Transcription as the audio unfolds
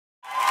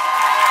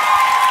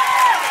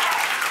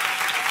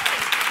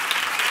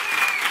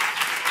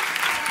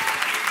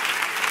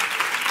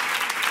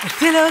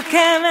Si lo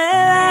que me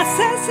das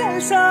es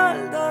el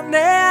sol donde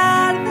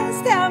arde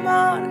este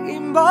amor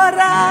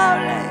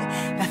imborrable,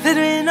 de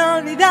acero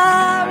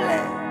inolvidable.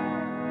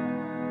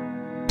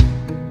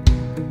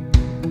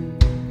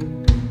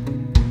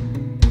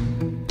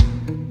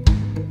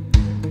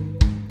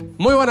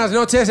 Muy buenas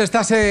noches,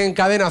 estás en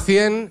Cadena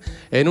 100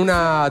 en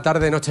una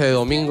tarde-noche de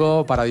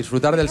domingo para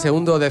disfrutar del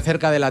segundo de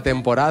cerca de la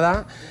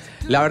temporada.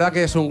 La verdad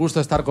que es un gusto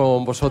estar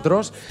con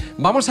vosotros.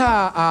 Vamos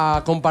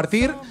a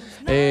compartir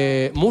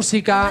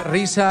música,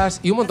 risas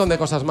y un montón de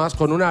cosas más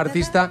con una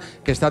artista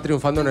que está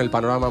triunfando en el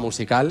panorama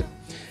musical.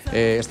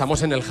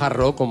 Estamos en el Hard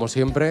Rock, como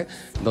siempre,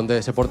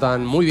 donde se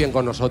portan muy bien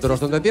con nosotros,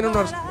 donde tienen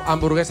unas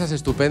hamburguesas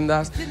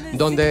estupendas,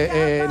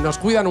 donde nos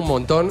cuidan un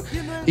montón.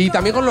 Y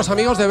también con los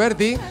amigos de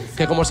Berti,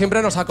 que como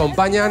siempre nos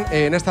acompañan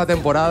en esta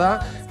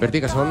temporada.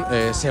 Berti, que son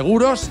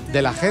seguros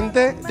de la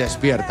gente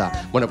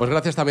despierta. Bueno, pues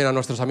gracias también a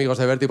nuestros amigos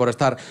de Berti por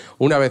estar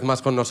una vez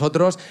más con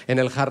nosotros en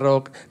el Hard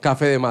Rock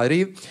Café de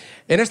Madrid.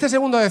 En este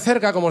segundo de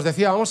cerca, como os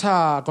decía, vamos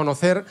a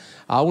conocer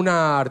a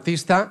una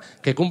artista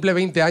que cumple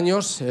 20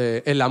 años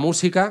en la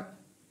música.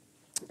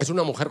 Es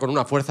una mujer con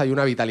una fuerza y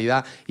una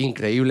vitalidad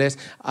increíbles.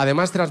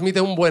 Además, transmite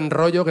un buen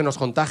rollo que nos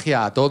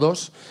contagia a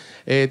todos.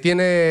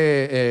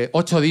 Tiene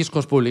 8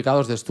 discos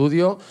publicados de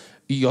estudio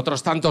y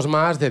otros tantos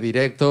más de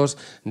directos,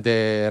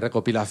 de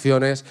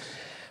recopilaciones.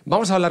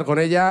 Vamos a hablar con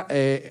ella.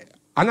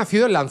 Ha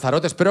nacido en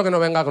Lanzarote. Espero que no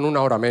venga con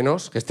una hora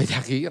menos, que esté ya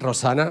aquí,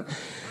 Rosana.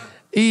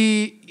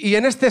 Y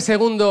en este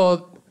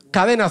segundo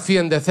Cadena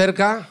 100 de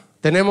cerca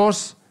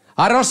tenemos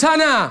a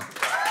Rosana.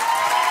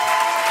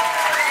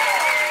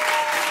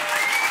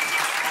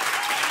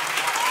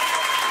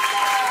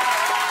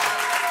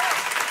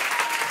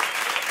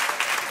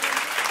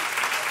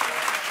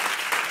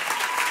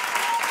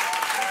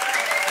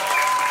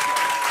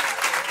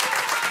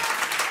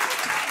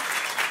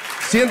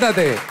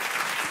 Siéntate.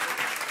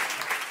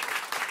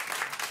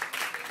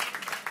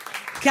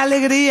 Qué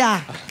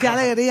alegría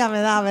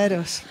me da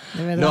veros,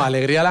 de verdad. No,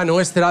 alegría la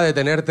nuestra de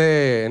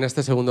tenerte en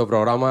este segundo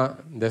programa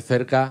de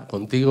cerca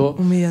contigo.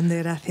 1.000.000 de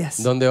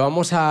gracias. Donde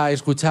vamos a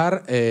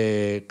escuchar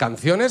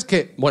canciones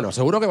que, bueno,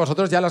 seguro que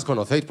vosotros ya las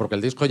conocéis, porque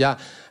el disco ya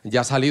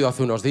ha salido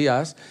hace unos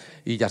días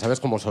y ya sabes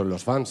cómo son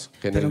los fans.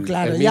 Que pero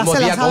claro, ya se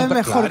la saben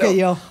mejor que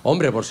yo.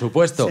 Hombre, por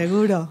supuesto.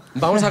 Seguro.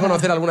 Vamos a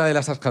conocer alguna de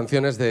esas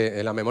canciones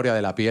de La memoria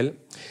de la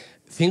piel.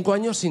 5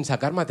 años sin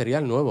sacar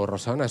material nuevo,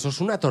 Rosana. Eso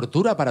es una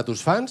tortura para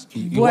tus fans.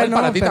 Igual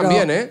para ti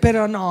también, ¿eh?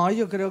 Pero no,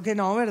 yo creo que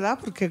no, ¿verdad?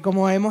 Porque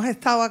como hemos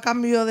estado a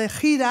cambio de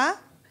gira,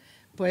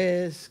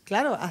 pues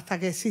claro, hasta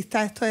que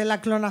exista esto de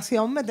la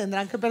clonación me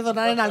tendrán que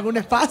perdonar en algún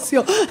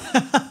espacio.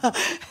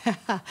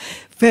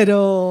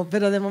 pero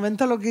de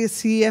momento lo que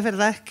sí es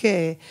verdad es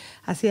que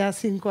hacía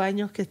 5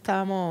 años que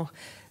estábamos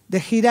de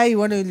gira y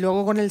bueno, y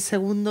luego con el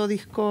segundo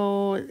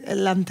disco,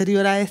 el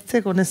anterior a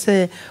este, con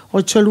ese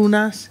 8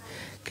 lunas,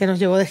 que nos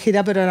llevó de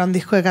gira, pero era un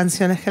disco de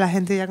canciones que la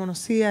gente ya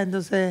conocía,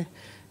 entonces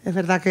es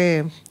verdad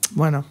que,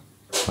 bueno,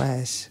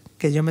 pues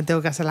que yo me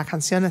tengo que hacer las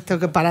canciones,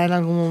 tengo que parar en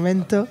algún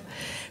momento,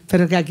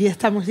 pero que aquí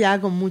estamos ya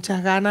con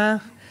muchas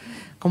ganas,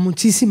 con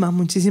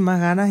muchísimas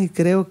ganas y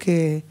creo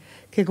que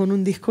con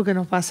un disco que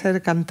nos va a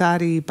hacer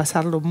cantar y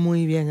pasarlo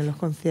muy bien en los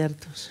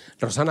conciertos.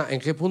 Rosana, ¿en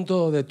qué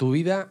punto de tu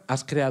vida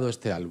has creado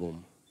este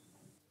álbum?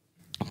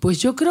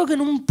 Pues yo creo que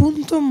en un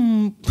punto...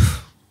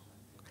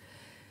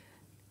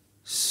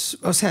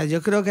 O sea,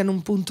 yo creo que en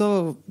un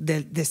punto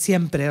de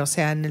siempre, o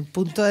sea, en el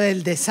punto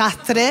del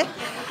desastre,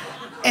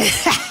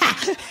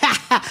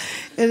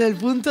 en el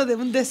punto de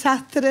un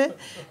desastre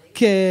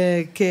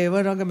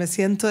bueno, que me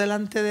siento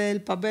delante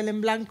del papel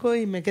en blanco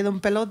y me quedo en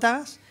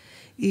pelotas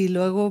y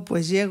luego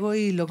pues llego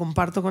y lo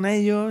comparto con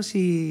ellos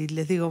y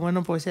les digo,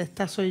 bueno, pues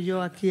esta soy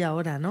yo aquí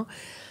ahora, ¿no?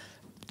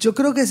 Yo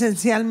creo que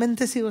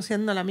esencialmente sigo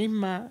siendo la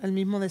misma, el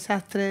mismo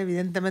desastre,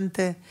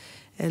 evidentemente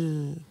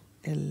el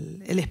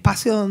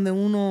espacio donde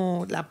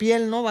uno, la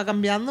piel, ¿no?, va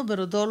cambiando,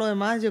 pero todo lo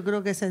demás yo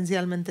creo que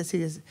esencialmente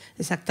sigue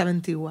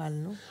exactamente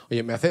igual, ¿no?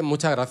 Oye, me hace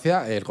mucha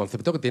gracia el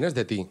concepto que tienes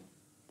de ti.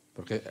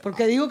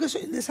 Porque digo que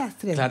soy un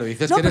desastre. Claro,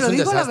 dices que eres un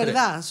desastre. No, pero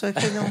digo la verdad. Eso es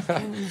que no...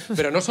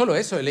 Pero no solo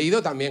eso, he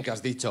leído también que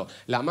has dicho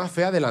la más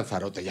fea de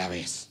Lanzarote, ya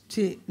ves.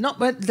 Sí, no,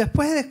 pues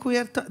después he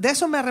descubierto... De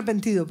eso me he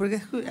arrepentido, porque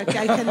es que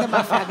hay gente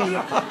más fea que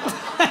yo.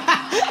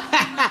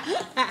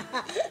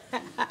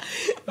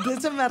 De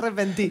eso me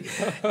arrepentí.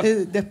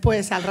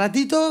 Después, al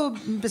ratito,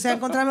 empecé a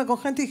encontrarme con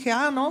gente y dije,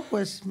 no,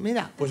 pues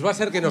mira. Pues va a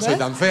ser que no soy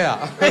tan fea.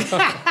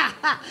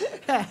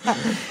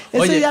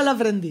 Eso Oye, ya lo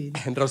aprendí.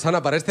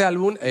 Rosana, para este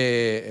álbum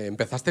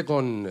empezaste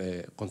con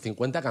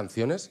 50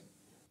 canciones.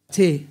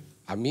 Sí.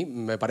 A mí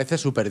me parece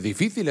súper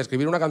difícil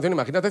escribir una canción,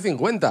 imagínate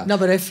 50. No,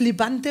 pero es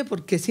flipante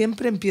porque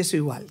siempre empiezo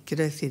igual.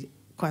 Quiero decir,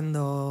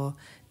 cuando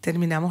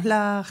terminamos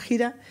la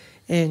gira,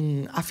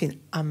 a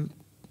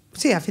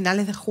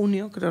finales de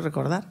junio, creo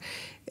recordar,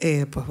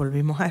 pues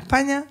volvimos a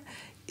España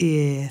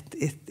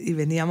y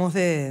veníamos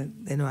de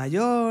Nueva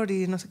York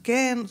y no sé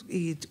qué,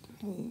 y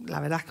la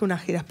verdad es que una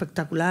gira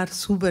espectacular,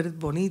 súper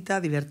bonita,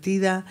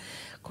 divertida,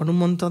 con un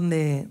montón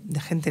de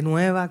gente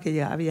nueva que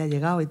ya había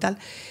llegado y tal.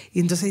 Y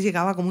entonces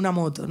llegaba como una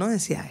moto, ¿no?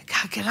 Decía,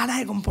 qué ganas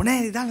de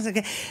componer y tal, no sé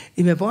qué.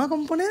 Y me pongo a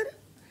componer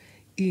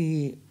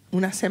y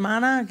una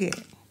semana que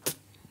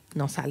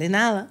no sale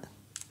nada.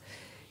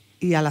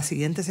 Y a la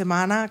siguiente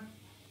semana,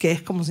 que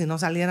es como si no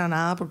saliera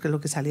nada porque lo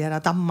que salía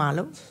era tan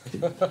malo.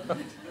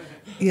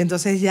 Y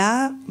entonces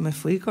ya me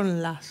fui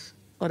con las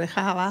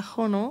orejas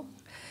abajo, ¿no?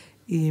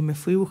 Y me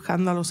fui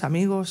buscando a los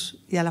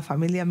amigos y a la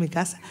familia en mi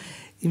casa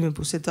y me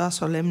puse toda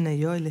solemne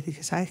yo y les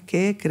dije, ¿sabes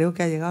qué? Creo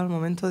que ha llegado el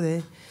momento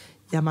de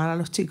llamar a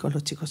los chicos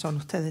son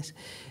ustedes,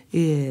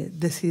 y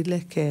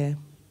decirles que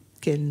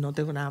no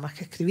tengo nada más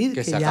que escribir,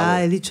 que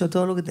ya he dicho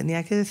todo lo que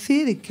tenía que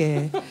decir y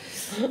que,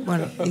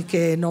 bueno, y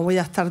que no voy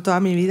a estar toda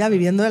mi vida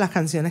viviendo de las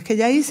canciones que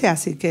ya hice,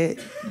 así que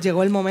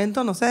llegó el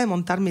momento, no sé, de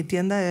montar mi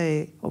tienda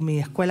o mi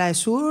escuela de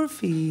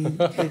surf y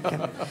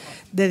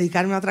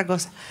dedicarme a otra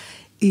cosa.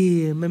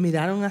 Y me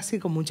miraron así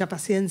con mucha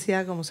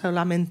paciencia, como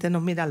solamente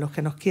nos miran los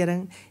que nos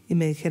quieren, y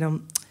me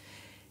dijeron,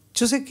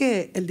 yo sé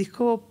que el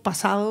disco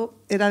pasado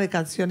era de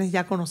canciones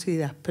ya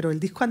conocidas, pero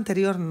el disco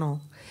anterior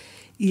no.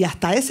 Y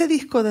hasta ese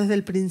disco, desde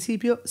el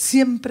principio,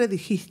 siempre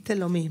dijiste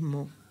lo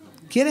mismo.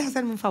 ¿Quieres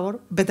hacerme un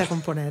favor? Vete a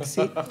componer,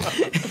 ¿sí?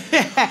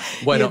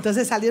 Bueno, y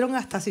entonces salieron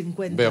hasta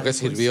 50. Veo que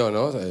sirvió,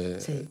 ¿no?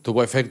 Sí.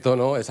 Tuvo efecto,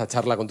 ¿no? Esa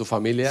charla con tu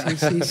familia.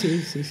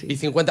 Sí. Y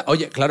 50...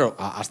 Oye, claro,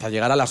 hasta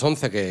llegar a las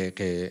 11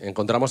 que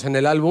encontramos en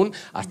el álbum,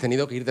 has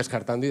tenido que ir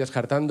descartando y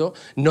descartando.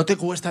 ¿No te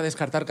cuesta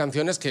descartar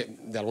canciones que,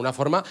 de alguna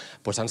forma,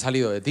 pues han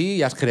salido de ti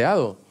y has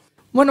creado?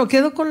 Bueno,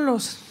 quedo con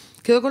los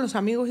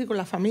amigos y con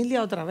la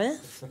familia otra vez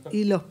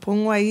y los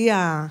pongo ahí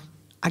a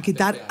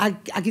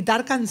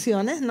quitar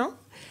canciones, ¿no?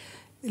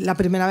 La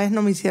primera vez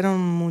no me hicieron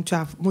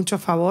mucho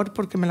favor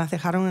porque me las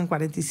dejaron en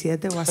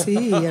 47 o así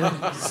y eran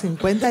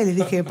 50 y les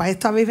dije, para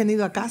esto habéis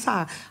venido a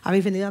casa,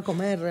 habéis venido a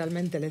comer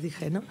realmente, les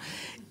dije, ¿no?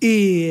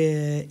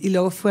 Y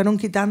luego fueron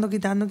quitando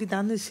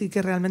y sí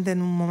que realmente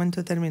en un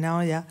momento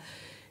determinado ya,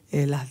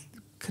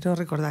 creo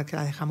recordar que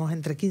las dejamos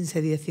entre 15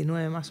 y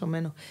 19 más o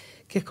menos,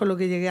 que es con lo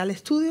que llegué al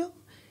estudio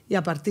y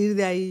a partir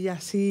de ahí ya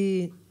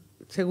sí,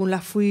 según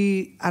las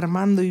fui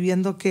armando y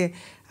viendo que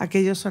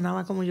aquello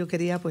sonaba como yo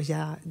quería, pues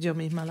ya yo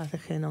misma las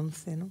dejé en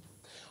 11, ¿no?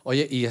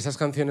 Oye, ¿y esas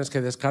canciones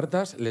que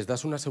descartas, les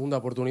das una segunda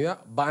oportunidad?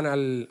 ¿Van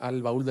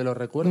al baúl de los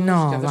recuerdos?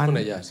 No, ¿qué haces con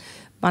ellas?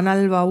 Van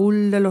al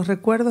baúl de los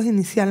recuerdos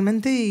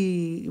inicialmente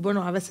y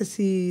bueno, a veces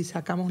si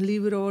sacamos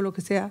libro o lo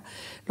que sea,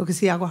 lo que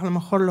sí hago es a lo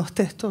mejor los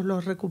textos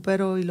los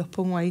recupero y los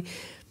pongo ahí.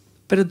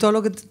 Pero todo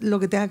lo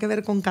que tenga que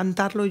ver con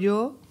cantarlo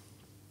yo,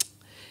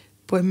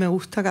 pues me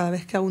gusta cada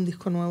vez que hago un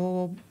disco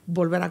nuevo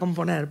volver a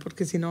componer,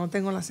 porque si no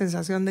tengo la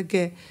sensación de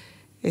que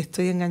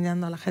estoy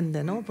engañando a la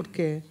gente, ¿no?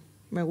 Porque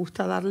me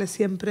gusta darle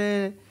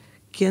siempre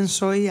quién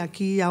soy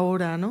aquí y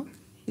ahora, ¿no?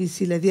 Y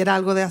si les diera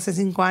algo de hace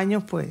 5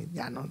 años, pues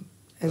ya no.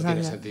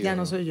 Ya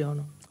no soy yo,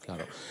 ¿no?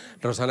 Claro.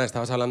 Rosana,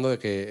 estabas hablando de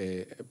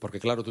que... porque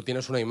claro, tú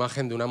tienes una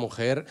imagen de una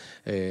mujer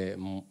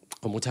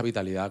con mucha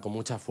vitalidad, con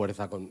mucha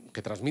fuerza,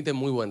 que transmite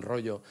muy buen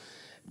rollo.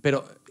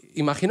 Pero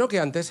imagino que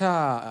ante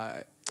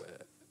esa...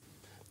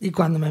 Y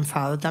cuando me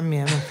enfado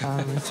también, me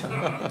enfado mucho.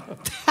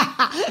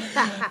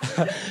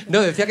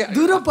 No, decía que...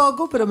 Duro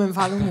poco, pero me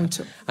enfado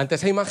mucho. Ante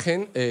esa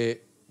imagen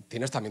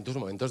tienes también tus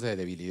momentos de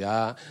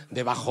debilidad,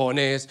 de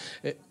bajones...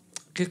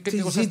 ¿Qué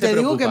cosas te te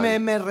digo preocupan? que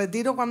me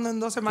retiro cuando en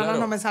 2 semanas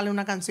no me sale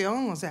una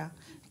canción, o sea,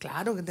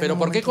 claro que tengo. Pero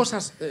 ¿por qué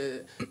cosas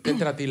te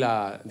entra a ti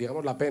la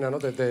pena, ¿no?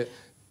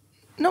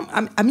 No,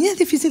 a mí es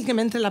difícil que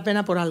me entre la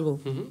pena por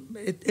algo.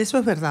 Eso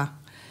es verdad.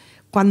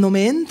 Cuando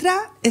me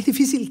entra, es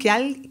difícil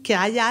que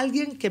haya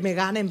alguien que me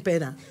gane en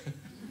pena.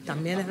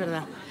 También es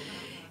verdad.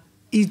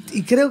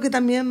 Y creo que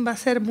también va a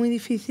ser muy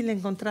difícil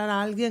encontrar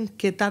a alguien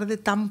que tarde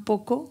tan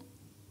poco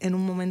en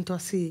un momento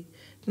así.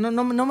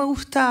 No me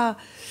gusta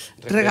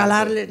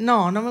regalarle...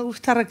 No me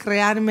gusta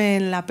recrearme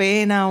en la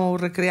pena o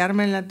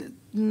recrearme en la...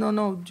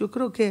 No, yo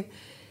creo que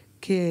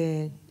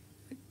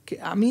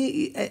a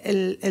mí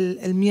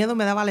el miedo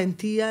me da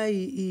valentía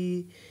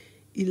y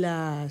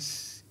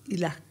las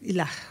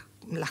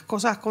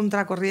cosas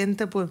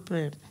contracorriente pues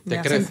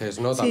te creces,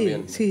 ¿no? Sí,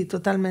 también. Sí,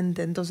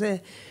 totalmente.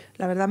 Entonces,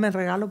 la verdad me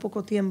regalo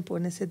poco tiempo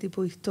en ese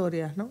tipo de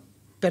historias, ¿no?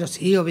 Pero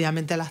sí,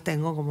 obviamente las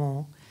tengo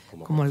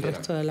como el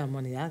resto de la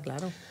humanidad,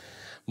 claro.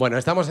 Bueno,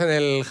 estamos en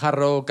el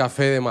Jarro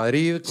Café de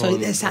Madrid. Soy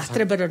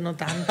desastre, pero no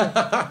tanto.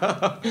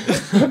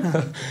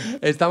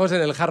 Estamos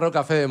en el Jarro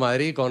Café de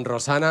Madrid con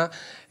Rosana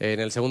en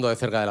el segundo de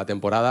cerca de la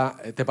temporada.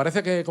 ¿Te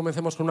parece que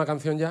comencemos con una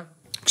canción ya?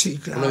 Sí,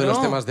 claro. Uno de los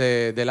temas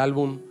del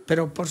álbum.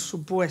 Pero por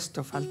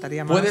supuesto,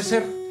 faltaría más. ¿Puede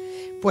ser?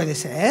 ¿Puede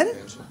ser?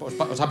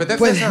 ¿Os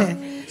apetece esa?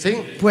 ¿Sí?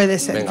 Puede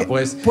ser. Venga,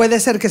 pues... Puede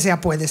ser que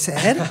sea puede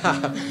ser.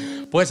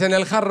 Pues en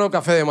el Jarro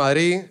Café de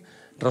Madrid,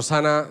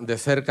 Rosana de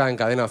cerca en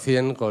Cadena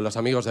 100 con los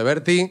amigos de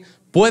Berti.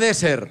 Puede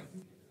ser.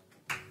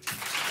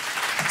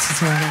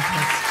 Muchísimas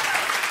gracias.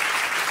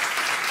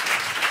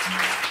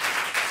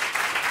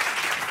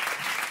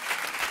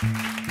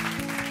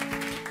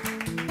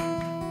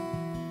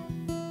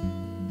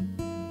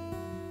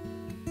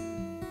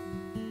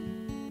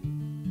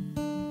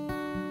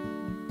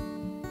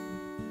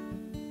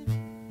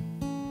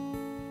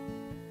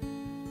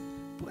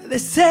 Puede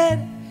ser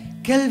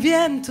que el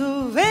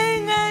viento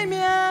venga y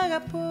me haga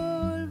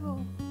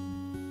polvo,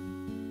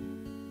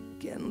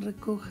 quien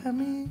recoja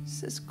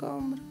mis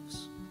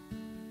escombros,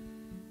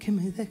 que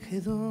me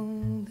deje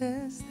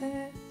donde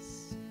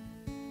estés.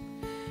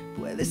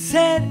 Puede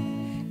ser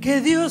que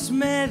Dios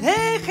me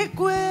deje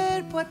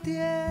cuerpo a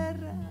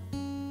tierra,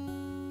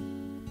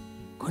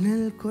 con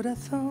el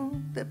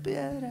corazón de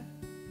piedra,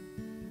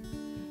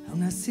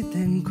 aún así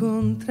te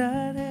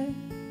encontraré.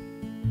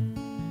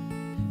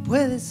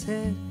 Puede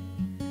ser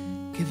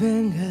que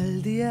venga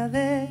el día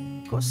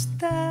de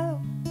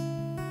costado,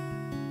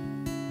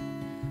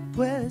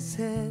 puede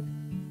ser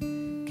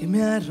que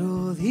me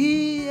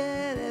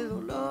arrodille de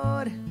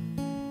dolor,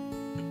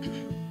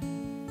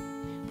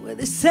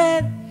 puede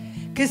ser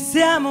que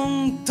se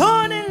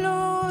amontonen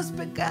los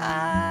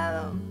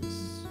pecados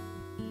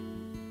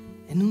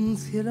en un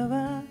cielo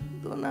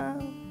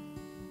abandonado.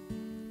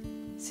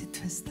 Si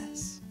tú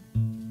estás,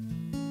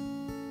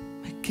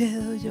 me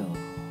quedo yo.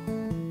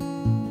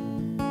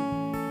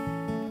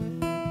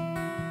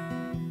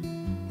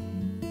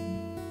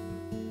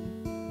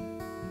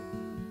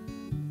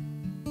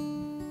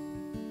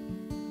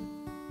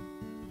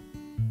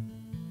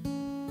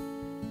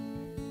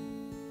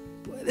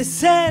 Puede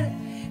ser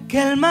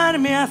que el mar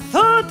me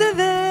azote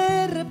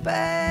de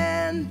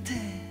repente,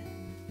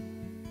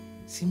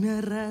 si me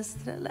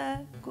arrastra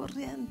la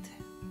corriente,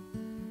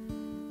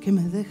 que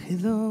me deje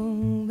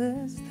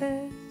donde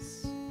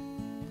estés.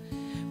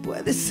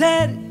 Puede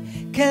ser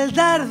que el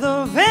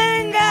dardo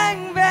venga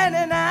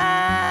envenenado,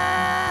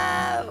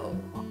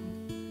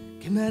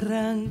 que me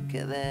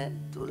arranque de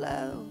tu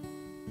lado,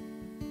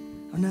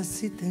 aún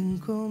así te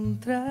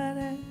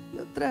encontraré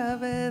otra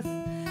vez.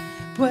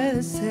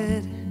 Puede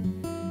ser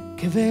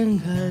que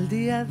venga el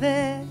día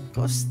de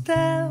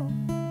costado,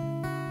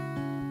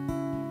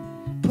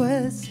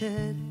 puede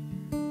ser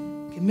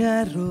que me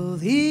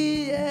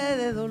arrodille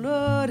de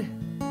dolor,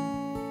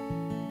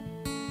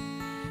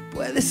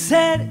 puede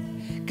ser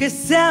que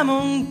se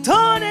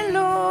amontonen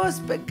los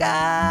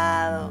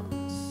pecados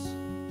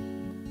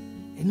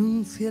en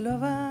un cielo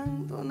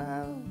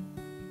abandonado.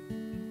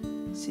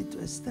 Si tú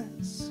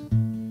estás,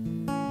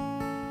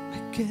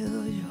 me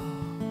quedo yo.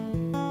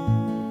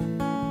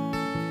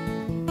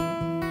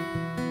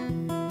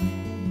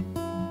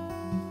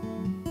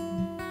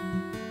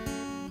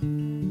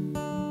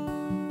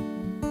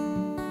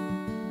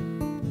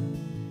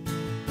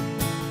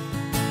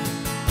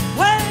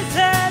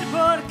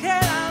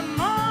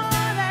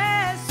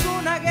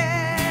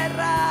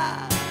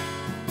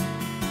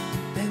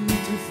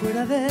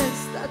 Fuera de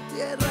esta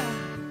tierra,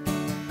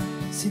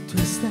 si tú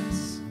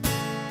estás,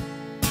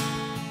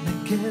 me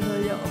quedo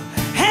yo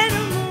en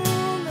un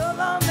mundo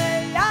donde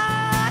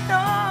ya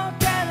no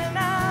quede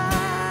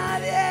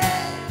nadie,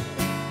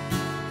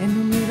 en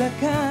un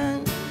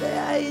huracán de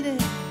aire.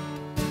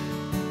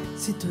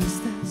 Si tú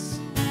estás,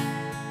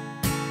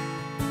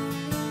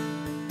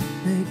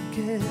 me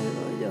quedo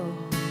yo.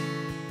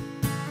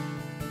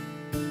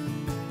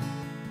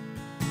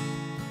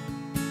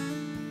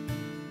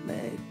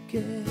 Me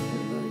quedo.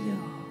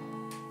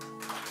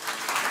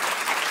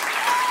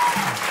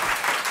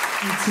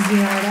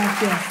 Muchísimas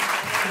gracias.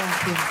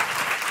 Gracias.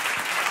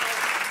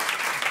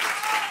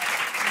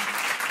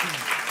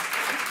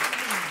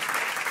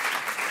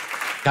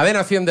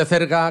 Cadena 100 de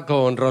cerca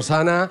con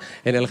Rosana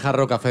en el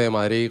Jarro Café de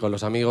Madrid con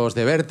los amigos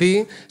de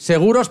Berti.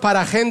 ¿Seguros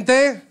para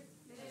gente?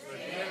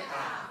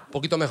 Un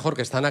poquito mejor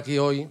que están aquí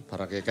hoy,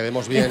 para que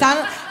quedemos bien.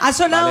 Ha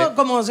sonado ¿vale?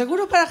 Como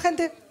seguros para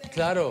gente.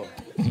 Claro,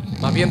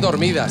 más bien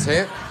dormidas,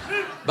 ¿eh?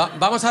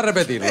 Vamos a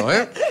repetirlo,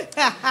 ¿eh?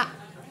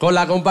 Con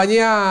la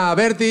compañía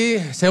Berti,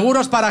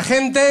 ¿seguros para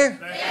gente?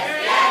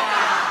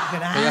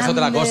 Grande, es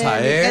otra cosa,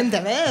 ¿eh? Gente,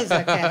 ¿ves?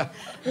 Es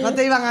que no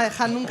te iban a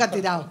dejar nunca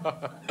tirado.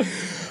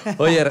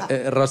 Oye,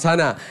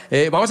 Rosana,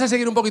 vamos a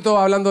seguir un poquito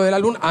hablando del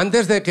álbum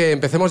antes de que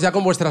empecemos ya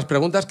con vuestras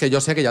preguntas, que yo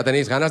sé que ya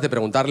tenéis ganas de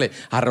preguntarle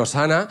a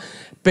Rosana,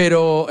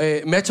 pero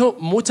me ha hecho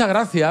mucha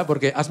gracia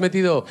porque has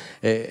metido,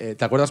 ¿te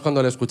acuerdas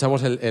cuando le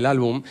escuchamos el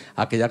álbum?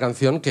 Aquella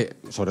canción que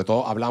sobre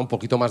todo habla un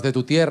poquito más de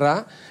tu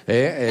tierra,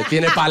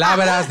 tiene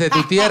palabras de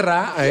tu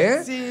tierra,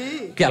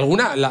 Sí. Que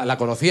alguna la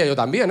conocía yo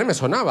también, me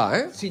sonaba,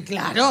 ¿eh? Sí,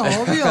 claro,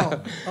 obvio.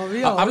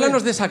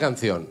 Háblanos de esa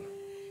canción.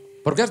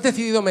 ¿Por qué has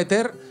decidido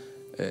meter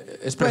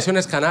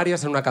expresiones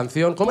canarias en una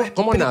canción?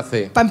 ¿Cómo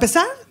nace? Para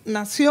empezar,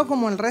 nació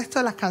como el resto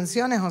de las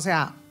canciones, o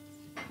sea,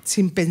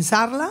 sin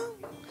pensarla,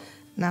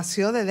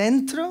 nació de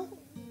dentro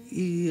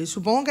y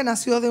supongo que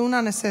nació de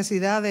una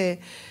necesidad de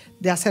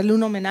hacerle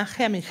un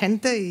homenaje a mi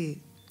gente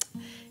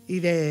y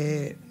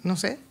de, no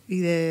sé,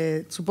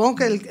 supongo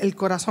que el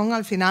corazón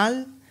al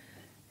final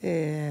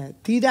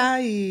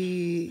tira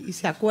y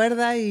se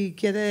acuerda y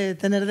quiere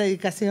tener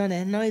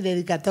dedicaciones, ¿no? Y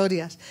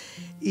dedicatorias.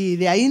 Y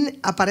de ahí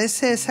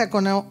aparece esa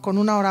con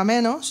una hora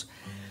menos,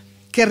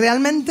 que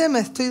realmente me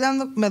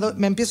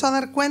empiezo a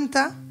dar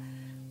cuenta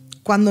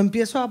cuando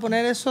empiezo a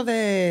poner eso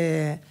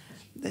de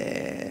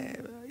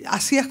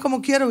así es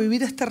como quiero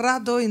vivir este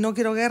rato y no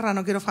quiero guerra,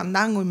 no quiero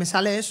fandango, y me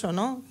sale eso,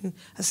 ¿no?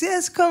 Así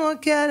es como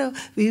quiero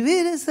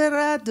vivir este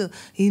rato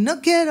y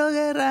no quiero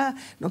guerra,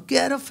 no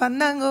quiero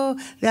fandango,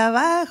 de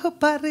abajo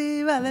para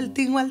arriba, del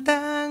tingo al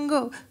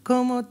tango,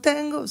 como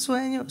tengo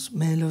sueños,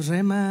 me los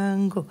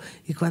remango.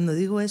 Y cuando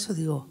digo eso,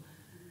 digo,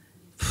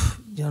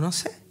 yo no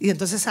sé. Y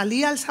entonces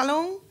salí al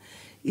salón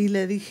y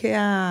le dije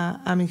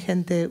a mi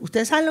gente,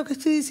 ¿ustedes saben lo que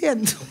estoy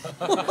diciendo?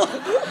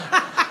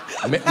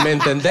 ¿Me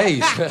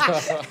entendéis?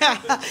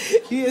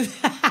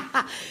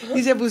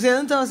 y se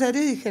pusieron todos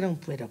serios y dijeron,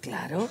 pero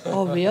claro,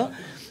 obvio.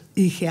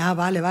 Y dije,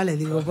 vale,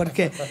 digo, ¿por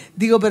qué?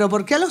 Digo, ¿pero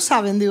por qué lo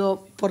saben?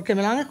 Digo, ¿porque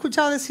me lo han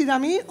escuchado decir a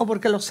mí o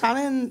porque lo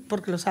saben?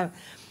 Porque lo saben.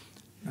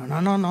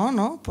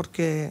 No,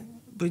 porque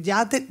pues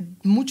ya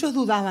muchos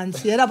dudaban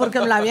si era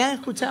porque me lo habían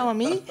escuchado a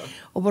mí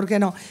o porque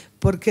no.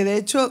 Porque de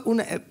hecho,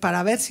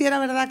 para ver si era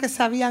verdad que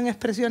sabían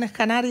expresiones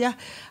canarias,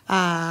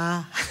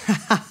 a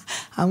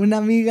una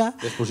amiga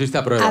les pusiste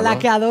a prueba, a la ¿no?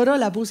 que adoro,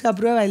 la puse a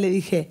prueba y le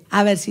dije,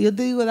 a ver, si yo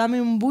te digo dame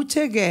un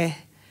buche, ¿qué es?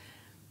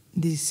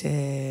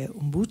 Dice,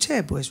 ¿un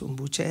buche? Pues un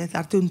buche es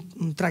darte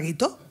un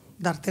traguito,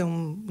 darte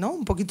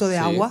un poquito de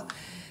agua.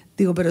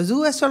 Digo, pero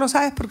tú eso lo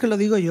sabes porque lo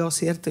digo yo,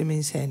 ¿cierto? Y me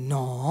dice,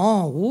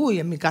 no,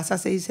 en mi casa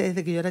se dice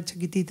desde que yo era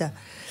chiquitita,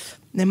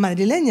 es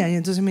madrileña. Y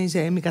entonces me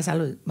dice, en mi casa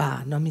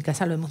en mi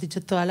casa lo hemos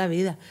dicho toda la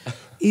vida.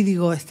 Y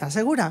digo, ¿estás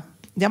segura?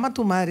 Llama a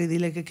tu madre y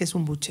dile que es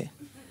un buche.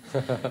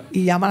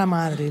 Y llama a la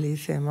madre y le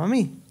dice,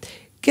 mami,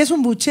 ¿qué es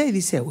un buche? Y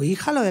dice,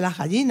 hija, lo de las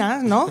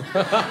gallinas, ¿no?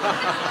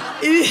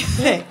 Y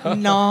dice,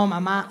 no,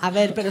 mamá, a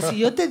ver, pero si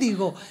yo te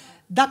digo,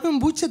 dame un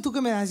buche, ¿tú qué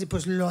me das? Y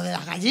pues lo de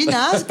las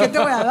gallinas, ¿qué te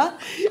voy a dar?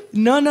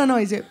 No,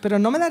 dice, pero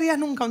 ¿no me darías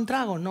nunca un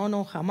trago?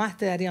 No, jamás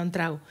te daría un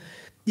trago.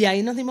 Y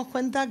ahí nos dimos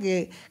cuenta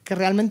que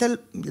realmente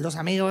los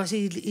amigos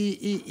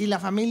y la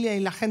familia y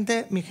la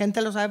gente, mi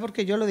gente lo sabe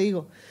porque yo lo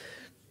digo.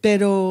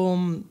 Pero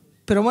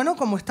bueno,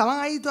 como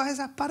estaban ahí todas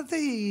esas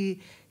partes y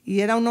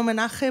era un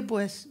homenaje,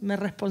 pues me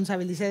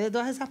responsabilicé de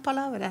todas esas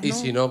palabras, ¿no? Y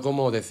si no,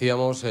 como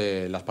decíamos,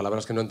 las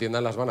palabras que no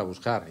entiendan las van a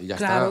buscar y ya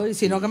está. Claro, y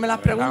si no, que me las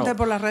pregunte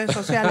por las redes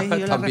sociales y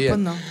yo les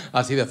respondo.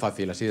 Así de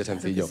fácil, así de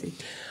sencillo. Claro que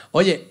sí.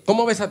 Oye,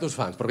 ¿cómo ves a tus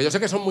fans? Porque yo sé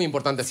que son muy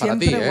importantes para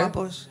ti, ¿eh? Siempre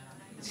guapos,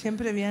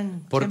 siempre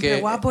bien. Porque...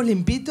 Siempre guapos,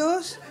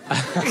 limpitos.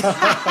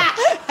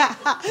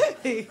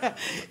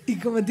 y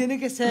como tiene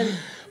que ser.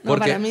 No,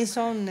 Porque... para mí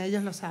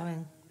ellos lo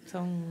saben.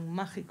 Son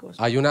mágicos.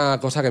 Hay una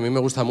cosa que a mí me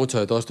gusta mucho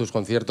de todos tus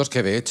conciertos,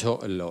 que de hecho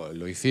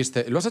lo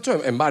hiciste, lo has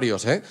hecho en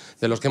varios,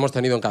 de los que hemos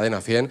tenido en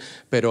Cadena 100,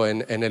 pero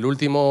en el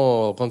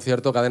último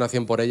concierto, Cadena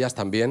 100 por ellas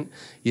también,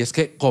 y es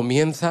que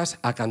comienzas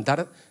a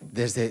cantar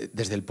desde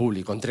el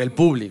público, entre el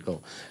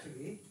público.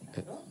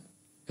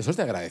 Eso es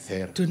de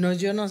agradecer.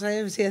 Yo no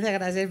sé si es de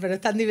agradecer, pero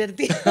es tan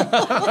divertido.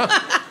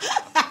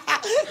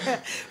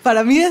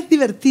 Para mí es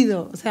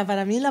divertido, o sea,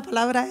 para mí la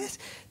palabra es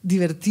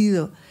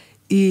divertido.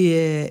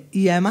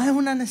 Y además es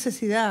una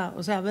necesidad,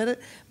 o sea,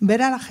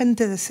 ver a la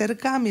gente de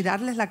cerca,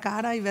 mirarles la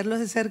cara y verlos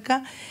de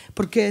cerca,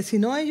 porque si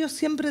no ellos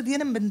siempre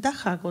tienen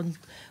ventaja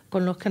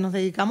con los que nos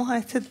dedicamos a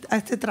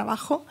este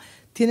trabajo,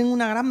 tienen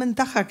una gran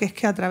ventaja, que es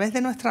que a través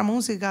de nuestra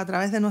música, a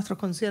través de nuestros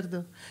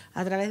conciertos,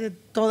 a través de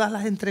todas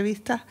las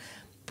entrevistas,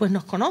 pues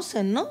nos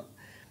conocen, ¿no?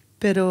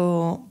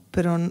 Pero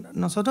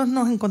nosotros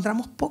nos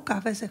encontramos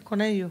pocas veces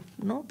con ellos,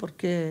 ¿no?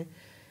 Porque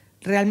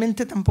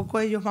realmente tampoco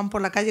ellos van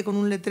por la calle con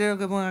un letrero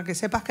que ponga que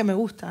sepas que me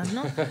gustas,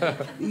 ¿no?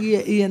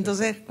 Y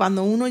entonces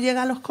cuando uno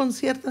llega a los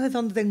conciertos es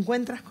donde te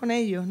encuentras con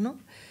ellos, ¿no?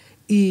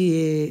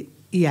 Y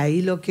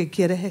ahí lo que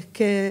quieres es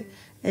que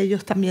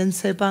ellos también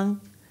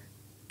sepan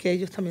que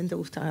ellos también te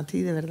gustan a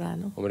ti, de verdad,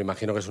 ¿no? Hombre,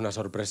 imagino que es una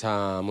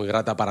sorpresa muy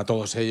grata para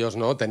todos ellos,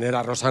 ¿no? Tener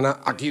a Rosana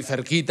aquí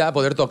cerquita,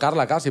 poder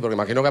tocarla casi, porque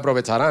imagino que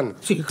aprovecharán.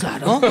 Sí,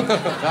 claro.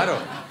 Claro.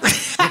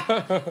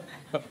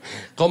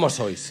 ¿Cómo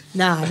sois?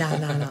 No.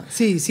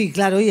 Sí,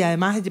 claro, y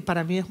además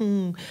para mí es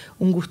un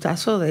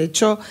gustazo. De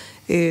hecho,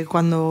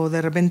 cuando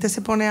de repente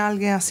se pone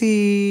alguien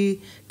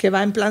así que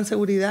va en plan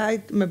seguridad,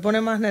 me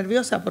pone más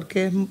nerviosa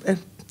porque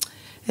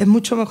es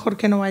mucho mejor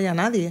que no vaya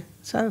nadie,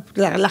 ¿sabes?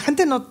 La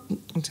gente no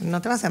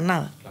te va a hacer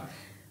nada. Claro.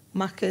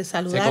 Más que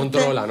saludarte, se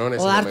controla, ¿no? En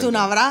ese o darte momento. Un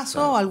abrazo,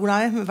 claro. O alguna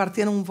vez me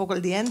partieron un poco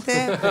el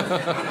diente.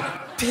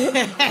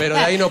 Pero de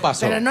ahí no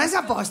pasó. Pero no es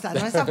aposta.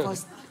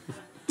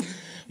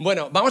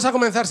 Bueno, vamos a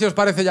comenzar, si os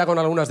parece, ya con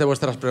algunas de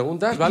vuestras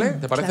preguntas, ¿vale?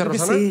 ¿Te parece, claro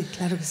Rosana? Sí,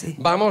 claro que sí.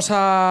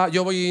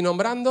 Yo voy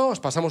nombrando, os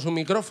pasamos un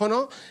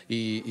micrófono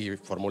y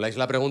formuláis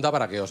la pregunta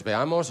para que os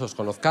veamos, os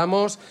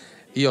conozcamos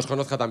y os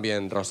conozca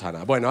también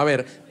Rosana. Bueno, a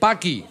ver,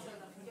 Paqui.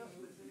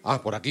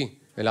 Por aquí,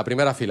 en la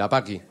primera fila,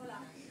 Paqui.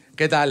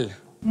 ¿Qué tal?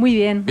 Muy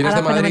bien, ¿Vienes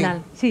de Madrid?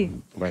 fenomenal. Sí.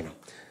 Bueno,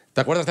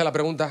 ¿te acuerdas de la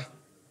pregunta?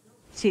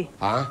 Sí,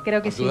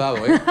 creo que has sí. dudado,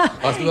 ¿eh?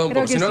 Has dudado un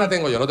poco. Si no la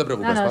tengo yo, no te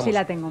preocupes. No, vamos. sí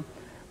la tengo.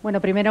 Bueno,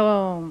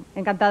 primero,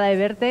 encantada de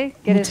verte,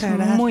 que eres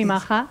muy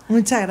maja.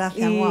 Muchas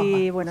gracias, guapa.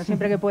 Y bueno,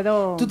 siempre que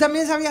puedo... ¿Tú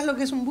también sabías lo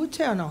que es un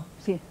buche o no?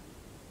 Sí.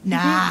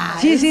 Nah,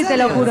 Sí, te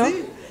lo juro.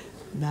 ¿Sí?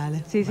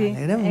 Dale. Sí.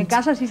 En mucho.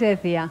 casa sí se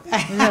decía,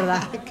 es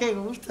verdad. Qué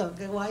gusto,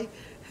 qué guay.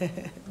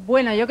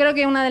 Bueno, yo creo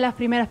que una de las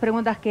primeras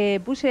preguntas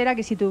que puse era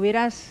que si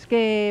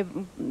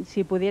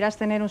pudieras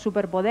tener un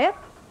superpoder,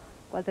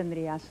 ¿Cuál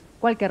tendrías?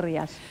 ¿Cuál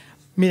querrías?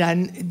 Mira,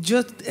 yo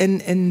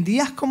en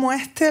días como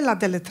este, la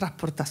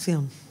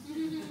teletransportación.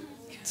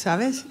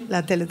 ¿Sabes?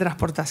 La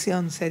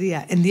teletransportación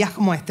sería en días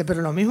como este.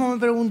 Pero lo mismo me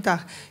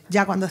preguntas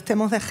ya cuando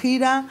estemos de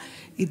gira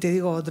y te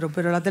digo otro.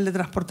 Pero la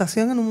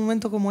teletransportación en un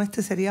momento como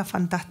este sería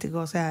fantástico.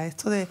 O sea,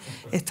 esto de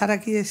estar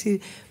aquí y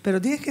decir,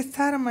 pero tienes que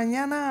estar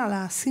mañana a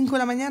las 5 de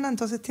la mañana,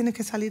 entonces tienes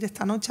que salir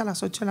esta noche a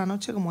las 8 de la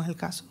noche, como es el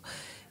caso.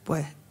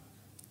 Pues,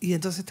 y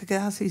entonces te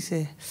quedas así y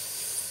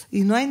dices,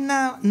 y no hay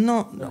nada,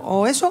 no,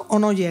 o eso o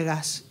no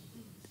llegas.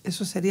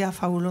 Eso sería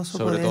fabuloso.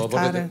 Sobre poder todo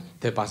porque estar...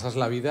 te pasas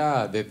la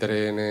vida de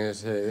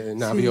trenes,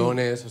 en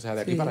aviones, o sea,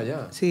 de aquí para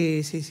allá.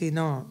 Sí,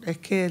 no. Es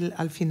que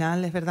al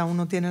final, es verdad,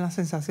 uno tiene la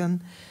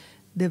sensación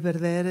de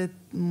perder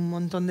un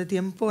montón de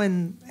tiempo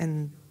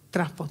en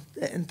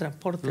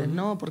transportes,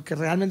 ¿no? Porque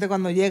realmente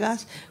cuando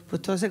llegas,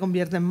 pues todo se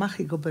convierte en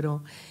mágico,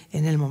 pero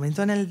en el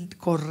momento en el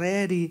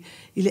correr y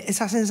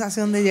esa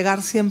sensación de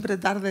llegar siempre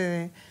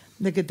tarde,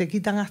 de que te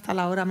quitan hasta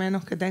la hora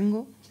menos que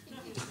tengo,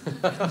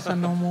 eso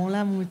no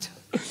mola mucho.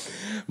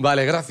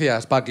 Vale,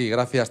 gracias, Paqui,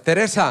 gracias.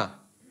 Teresa.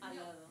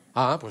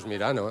 Ah, pues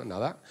mira, no,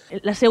 nada.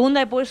 La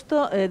segunda he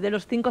puesto, de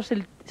los 5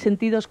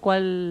 sentidos,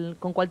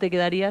 ¿con cuál te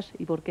quedarías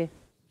y por qué?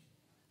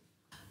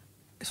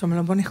 Eso me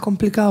lo pones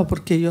complicado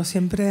porque yo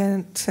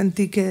siempre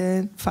sentí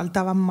que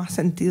faltaban más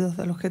sentidos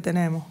de los que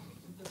tenemos.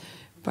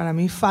 Para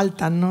mí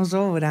faltan, no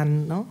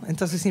sobran, ¿no?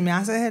 Entonces, si me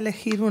haces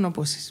elegir uno,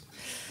 pues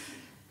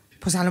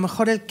a lo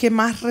mejor el que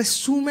más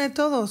resume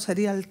todo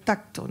sería el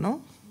tacto,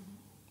 ¿no?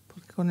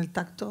 Porque con el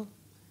tacto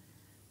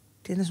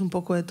tienes un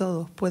poco de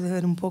todo, puedes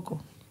ver un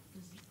poco,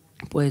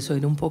 puedes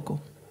oír un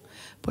poco,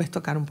 puedes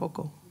tocar un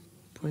poco,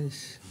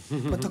 puedes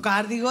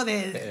tocar, digo,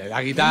 de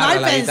la guitarra,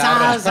 mal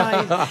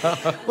pensado,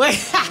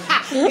 pues,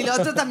 y lo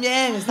otro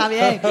también, está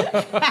bien.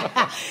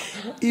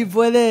 Y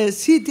puedes,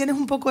 sí, tienes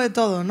un poco de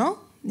todo,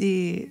 ¿no?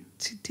 Y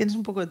sí, tienes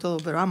un poco de todo,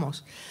 pero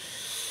vamos,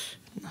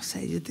 no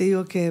sé, yo te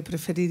digo que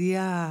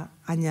preferiría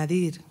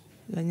añadir,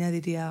 yo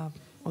añadiría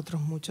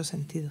otros muchos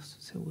sentidos,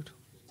 seguro.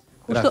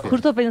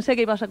 Justo pensé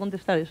que ibas a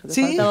contestar eso, que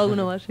faltaba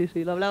uno más, sí,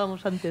 lo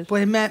hablábamos antes.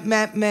 Pues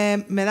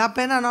me da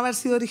pena no haber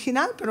sido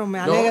original, pero me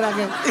alegra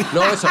que...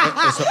 No,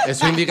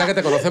 eso indica que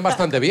te conocen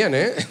bastante bien,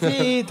 ¿eh?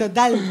 Sí,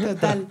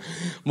 total.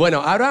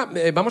 Bueno, ahora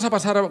vamos a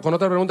pasar con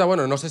otra pregunta.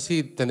 Bueno, no sé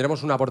si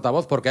tendremos una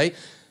portavoz, porque hay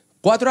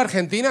 4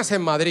 argentinas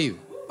en Madrid.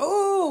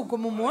 ¡Oh,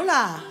 cómo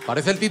mola!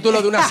 Parece el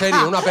título de una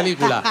serie, una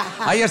película.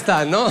 Ahí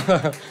están, ¿no?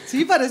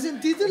 Sí, parece un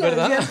título,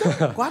 ¿verdad?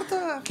 ¿cierto? Cuarto.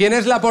 ¿Quién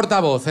es la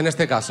portavoz en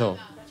este caso?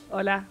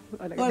 Hola.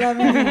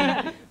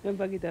 Hola, Un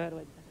poquito de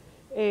vergüenza.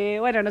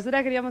 Bueno,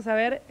 nosotras queríamos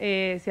saber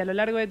si a lo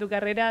largo de tu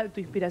carrera tu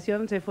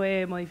inspiración se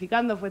fue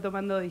modificando, fue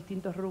tomando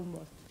distintos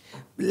rumbos.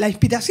 ¿La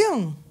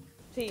inspiración?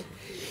 Sí.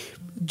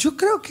 Yo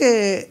creo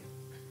que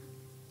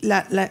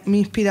mi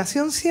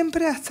inspiración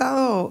siempre ha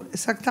estado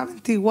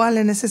exactamente igual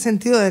en ese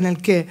sentido, en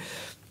el que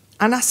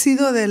ha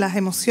nacido de las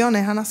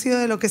emociones, ha nacido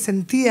de lo que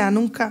sentía.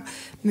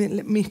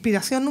 Mi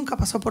inspiración nunca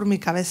pasó por mi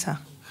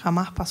cabeza,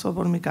 jamás pasó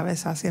por mi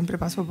cabeza, siempre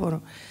pasó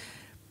por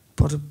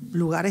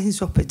lugares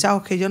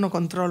insospechados que yo no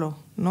controlo,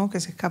 ¿no? Que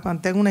se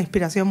escapan. Tengo una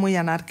inspiración muy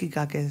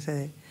anárquica que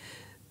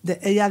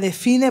ella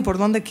define por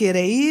dónde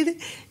quiere ir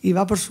y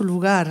va por su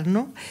lugar,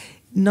 ¿no?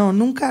 No,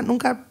 nunca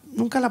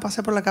la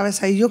pasé por la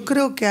cabeza y yo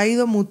creo que ha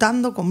ido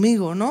mutando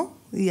conmigo, ¿no?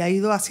 Y ha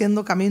ido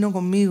haciendo camino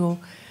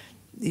conmigo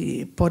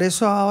y por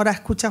eso ahora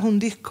escuchas un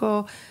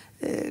disco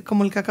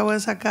como el que acabo de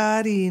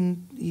sacar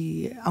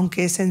y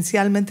aunque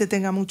esencialmente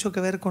tenga mucho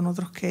que ver con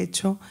otros que he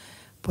hecho,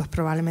 pues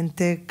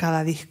probablemente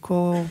cada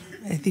disco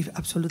es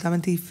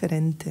absolutamente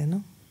diferente,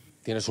 ¿no?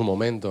 Tiene su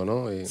momento,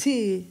 ¿no?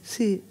 Sí.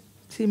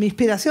 Mi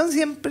inspiración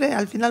siempre,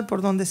 al final,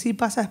 por donde sí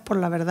pasa es por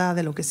la verdad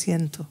de lo que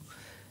siento.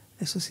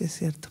 Eso sí es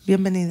cierto.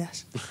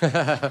 Bienvenidas.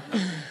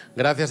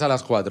 Gracias a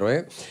las 4,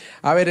 ¿eh?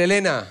 A ver,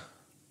 Elena.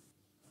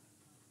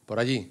 Por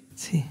allí.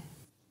 Sí.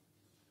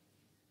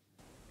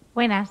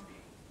 Buenas.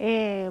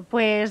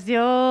 Pues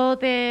yo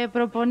te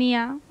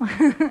proponía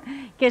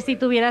que si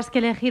tuvieras que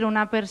elegir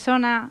una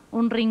persona,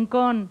 un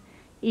rincón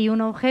y un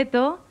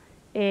objeto,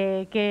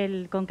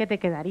 ¿con qué te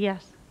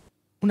quedarías?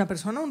 ¿Una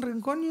persona, un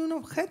rincón y un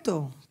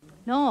objeto?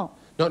 No.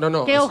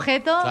 No. ¿Qué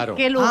objeto? Claro.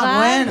 ¿Qué lugar?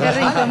 Bueno. ¿Qué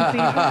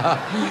rinconcito?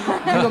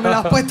 Digo, me lo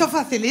has puesto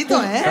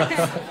facilito, ¿eh?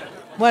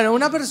 Bueno,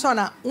 una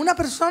persona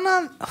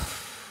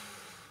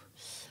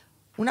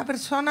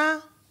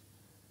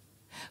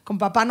con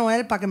Papá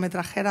Noel para que me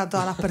trajera a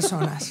todas las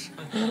personas.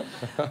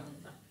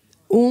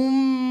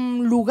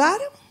 Un lugar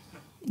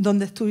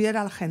donde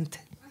estuviera la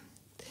gente.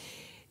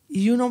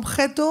 Y un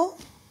objeto,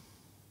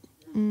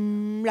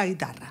 la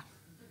guitarra.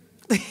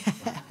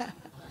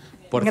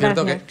 Por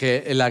cierto,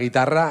 que la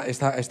guitarra,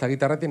 esta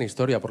guitarra tiene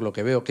historia, por lo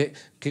que veo.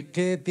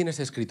 ¿Qué tienes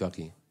escrito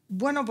aquí?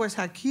 Bueno, pues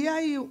aquí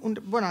hay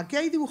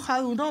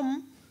dibujado un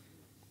OM,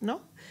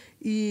 ¿no?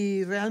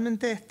 Y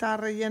realmente está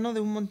relleno de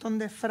un montón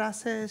de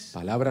frases.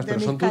 Palabras, de pero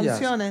mis son tuyas.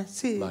 canciones.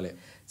 Sí. Vale.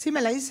 Sí,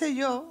 me la hice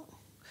yo.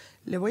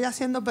 Le voy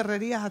haciendo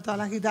perrerías a todas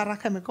las guitarras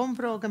que me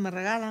compro o que me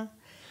regalan.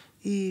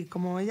 Y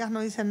como ellas no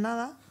dicen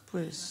nada,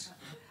 pues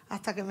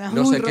hasta que me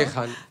aburro. No se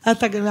quejan.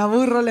 Hasta que me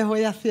aburro les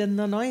voy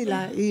haciendo, ¿no?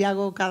 Y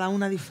hago cada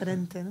una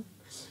diferente, ¿no?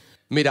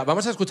 Mira,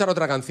 vamos a escuchar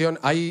otra canción.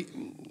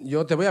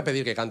 Yo te voy a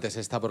pedir que cantes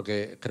esta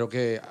porque creo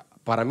que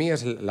para mí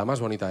es la más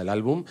bonita del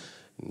álbum,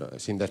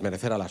 sin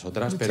desmerecer a las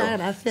otras. Muchas pero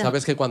gracias.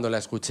 sabes que cuando la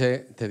escuché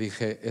te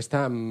dije,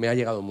 esta me ha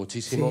llegado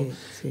muchísimo.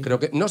 Sí. Creo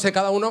que, no sé,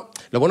 cada uno...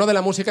 Lo bueno de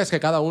la música es que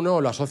cada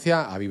uno lo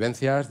asocia a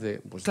vivencias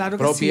claro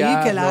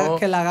propias. Que sí, ¿no?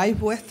 que la hagáis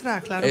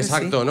vuestra, claro.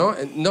 Exacto,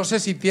 que sí. ¿no? No sé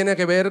si tiene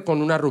que ver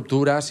con una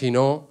ruptura, si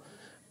no...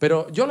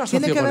 Pero yo la asocio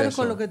con eso. Tiene que ver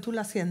con lo que tú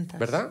la sientas.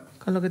 ¿Verdad?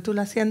 Con lo que tú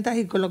la sientas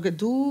y con lo que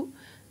tú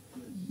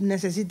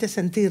necesites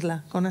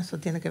sentirla. Con eso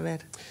tiene que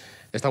ver.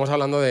 Estamos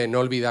hablando de No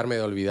olvidarme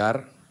de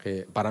olvidar,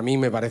 que para mí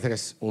me parece que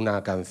es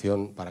una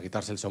canción para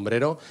quitarse el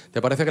sombrero.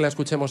 ¿Te parece que la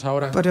escuchemos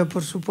ahora? Pero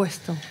por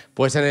supuesto.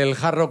 Pues en el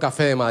Jarro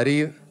Café de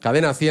Madrid,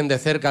 Cadena 100 de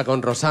cerca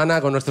con Rosana,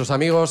 con nuestros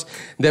amigos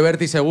de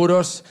Berti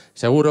Seguros,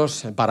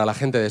 seguros para la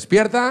gente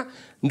despierta.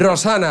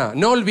 Rosana,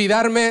 No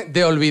olvidarme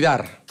de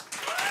olvidar.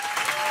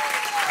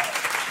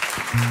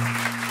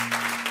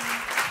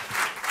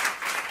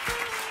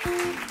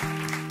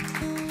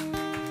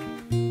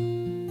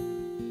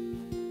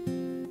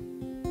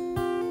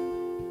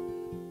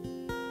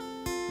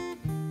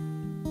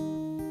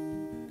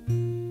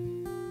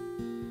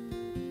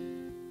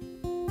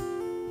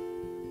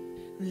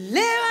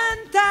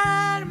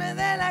 Levantarme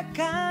de la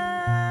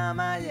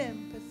cama y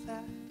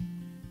empezar.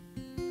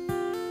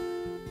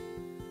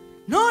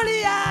 No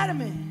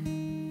liarme,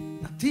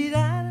 no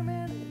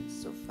tirarme en el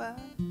sofá.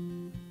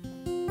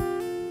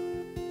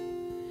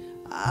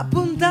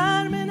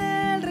 Apuntarme en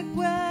el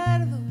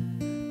recuerdo,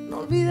 no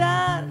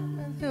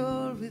olvidarme de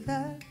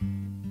olvidar.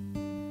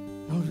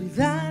 No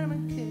olvidarme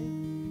que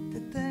te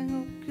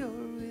tengo que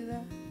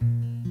olvidar.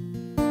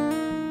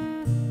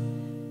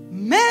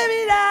 Me he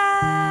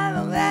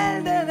mirado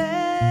del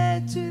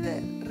derecho y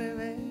del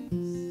revés.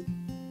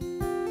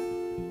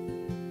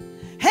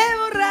 He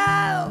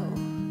borrado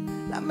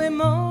la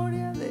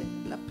memoria de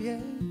la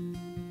piel.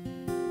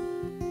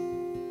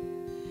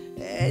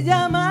 He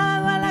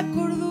llamado a la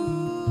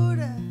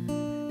cordura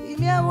y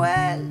me ha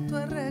vuelto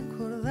a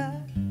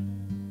recordar.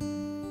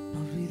 No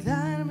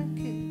olvidarme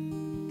que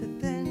te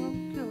tengo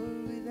que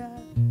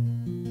olvidar.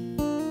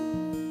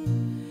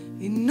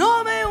 Y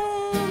no me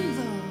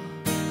hundo,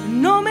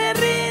 no me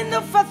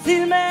rindo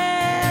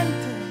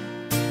fácilmente.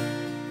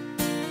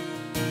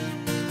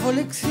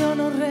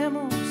 Colecciono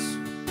remos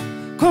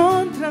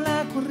contra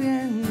la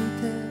corriente.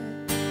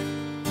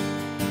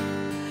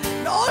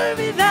 No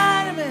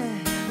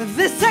olvidarme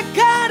de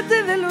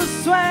sacarte de los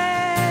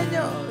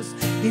sueños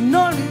y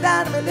no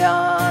olvidarme de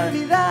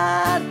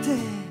olvidarte.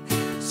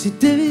 Si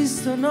te he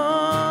visto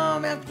no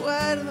me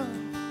acuerdo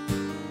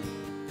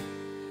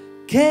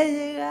que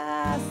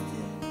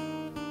llegaste,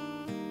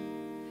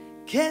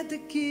 que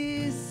te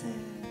quise,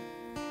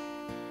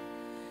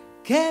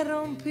 que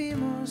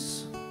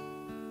rompimos,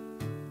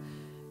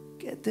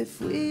 que te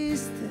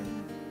fuiste.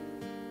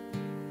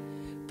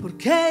 ¿Por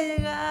qué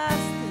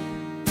llegaste?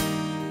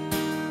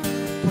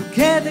 ¿Por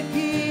qué te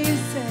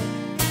quise?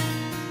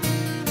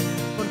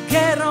 ¿Por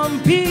qué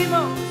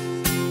rompimos?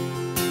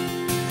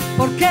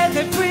 ¿Por qué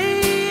te fuiste?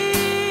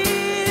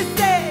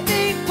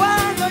 Ni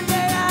cuándo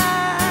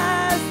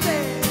llegaste,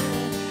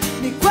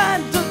 ni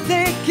cuánto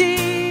te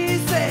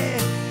quise,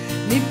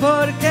 ni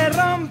por qué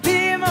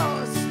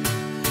rompimos,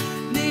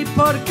 ni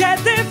por qué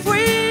te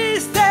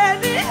fuiste,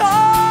 ni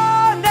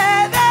dónde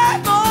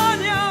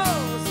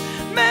demonios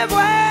me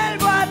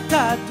vuelvo a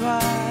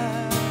tatuar.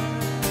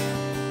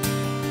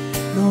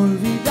 No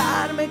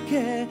olvidarme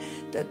que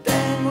te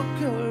tengo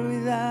que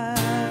olvidar.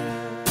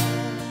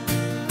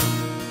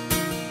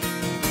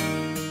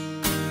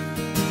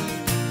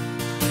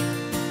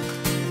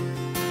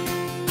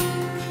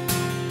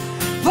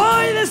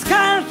 Voy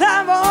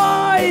descalza,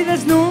 voy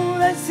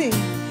desnuda y sin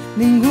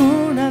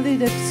ninguna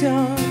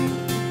dirección.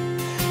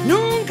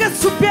 Nunca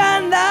supe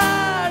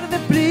andar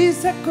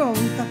deprisa con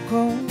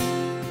tacón,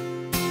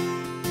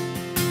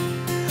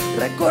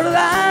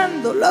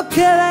 recordando lo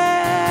que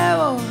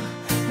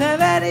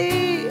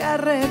debería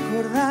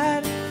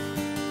recordar.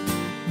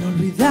 No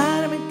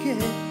olvidarme que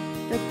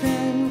te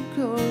tengo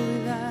que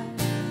olvidar.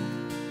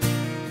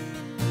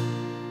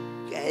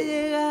 Que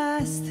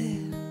llegaste,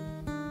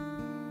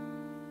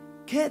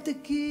 que te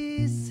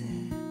quise,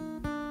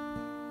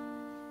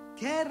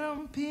 que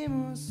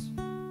rompimos,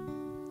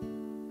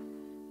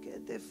 que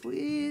te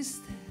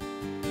fuiste.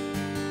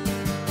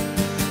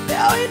 De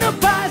hoy no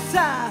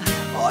pasa,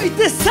 hoy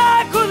te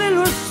saco de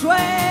los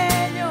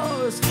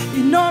sueños y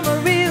no me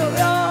olvido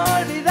de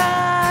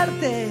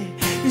olvidarte.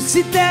 Y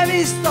si te he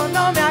visto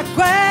no me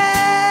acuerdo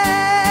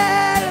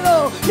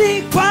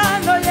ni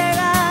cuándo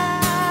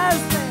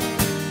llegaste,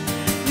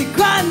 ni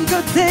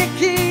cuánto te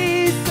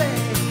quise,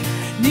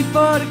 ni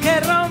por qué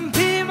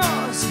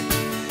rompimos,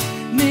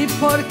 ni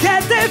por qué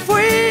te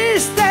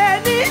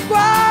fuiste, ni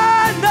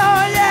cuándo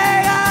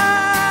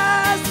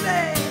llegaste,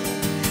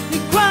 ni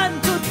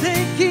cuánto te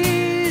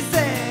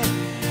quise,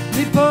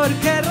 ni por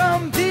qué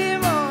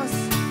rompimos,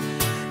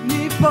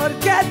 ni por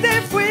qué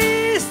te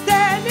fuiste,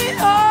 ni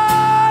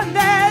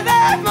dónde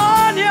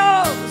demonios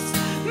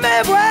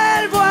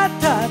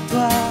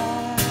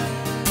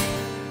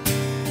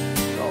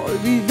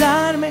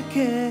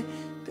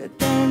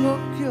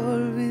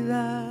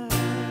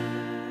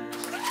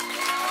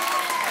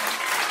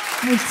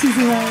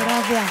Muchísimas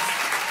gracias.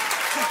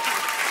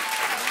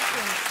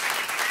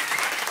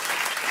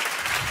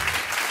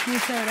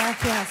 Muchas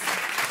gracias.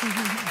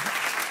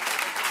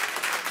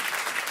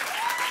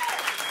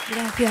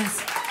 Gracias.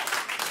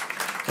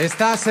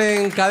 Estás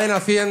en Cadena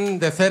 100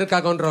 de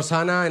cerca con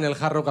Rosana en el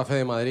Jarro Café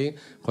de Madrid,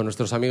 con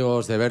nuestros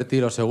amigos de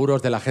Berti, los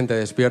seguros de la gente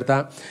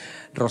despierta.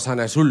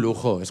 Rosana, es un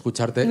lujo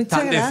escucharte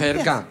tan de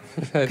cerca,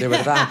 de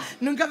verdad.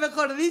 Nunca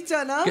mejor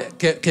dicho, ¿no?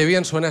 Qué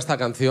bien suena esta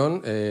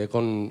canción,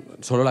 con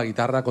solo la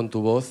guitarra, con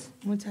tu voz.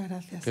 Muchas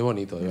gracias. Qué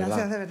bonito, de verdad.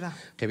 Gracias, de verdad.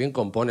 Qué bien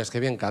compones, qué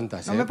bien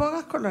cantas. No me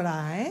pongas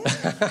colorada, ¿eh?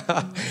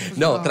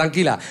 No,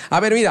 tranquila. A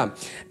ver, mira,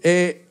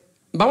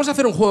 vamos a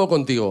hacer un juego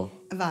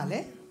contigo.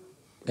 Vale.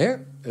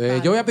 Vale.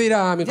 Yo voy a pedir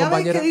a mi compañera...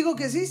 Ya ves que digo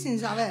que sí sin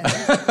saber.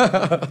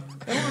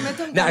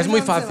 Es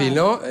muy fácil,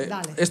 ¿no?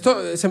 Dale.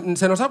 Esto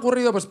se nos ha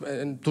ocurrido pues,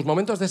 en tus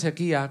momentos de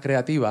sequía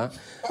creativa.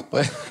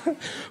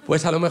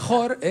 Pues a lo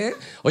mejor,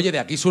 oye, de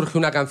aquí surge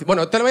una canción...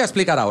 Bueno, te lo voy a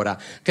explicar ahora.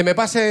 Que me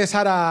pase,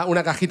 Sara,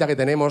 una cajita que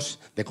tenemos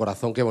de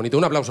corazón. Qué bonito.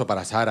 Un aplauso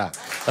para Sara.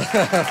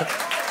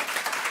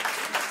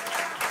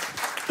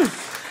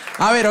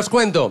 A ver, os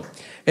cuento.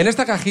 En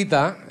esta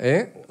cajita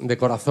de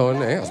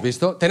corazón, ¿has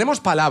visto? Tenemos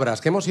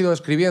palabras que hemos ido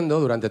escribiendo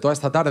durante toda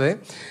esta tarde.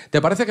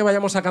 ¿Te parece que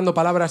vayamos sacando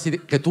palabras y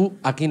que tú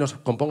aquí nos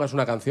compongas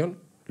una canción?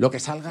 Lo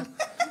que salga.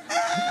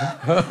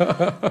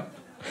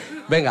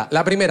 Venga,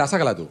 la primera,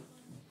 sácala tú.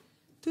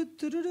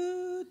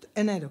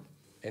 Enero.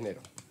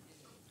 Enero.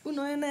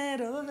 1 de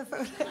enero, 2 de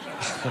febrero.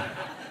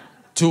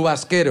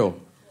 Chubasquero.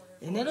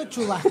 Enero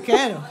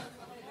chubasquero.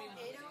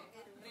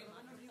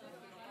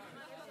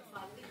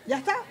 ¿Ya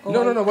está?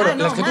 No, bueno,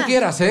 las que tú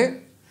quieras,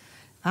 ¿eh?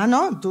 Ah,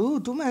 no,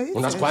 tú me dices.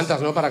 Unas cuantas,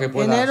 ¿no? Para que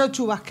puedas... Enero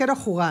chubasquero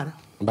jugar.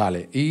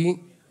 Vale,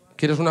 ¿y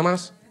quieres una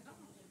más?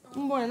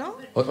 Bueno.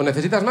 ¿O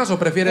necesitas más o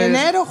prefieres...?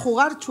 Enero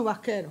jugar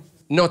chubasquero.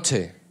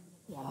 Noche.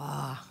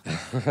 Wow.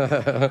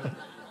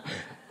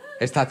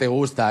 Esta te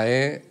gusta,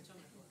 ¿eh?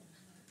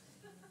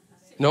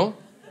 ¿No?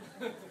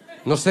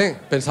 No sé,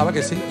 pensaba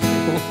que sí.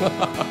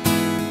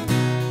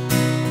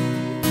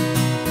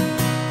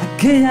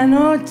 Aquella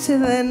noche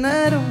de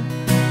enero,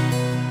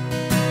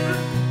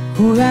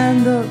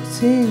 jugando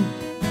sin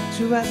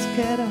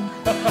chubasquero.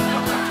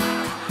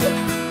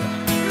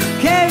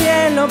 Qué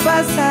bien lo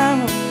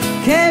pasamos,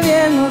 qué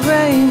bien nos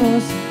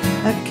reímos.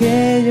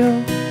 Aquello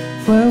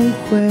fue un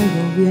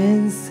juego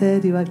bien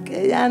serio.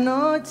 Aquella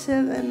noche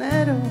de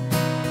enero,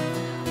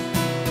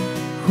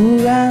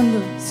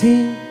 jugando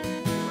sin...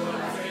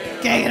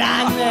 ¡Qué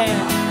grande!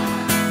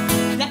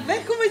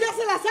 ¿Ves cómo ya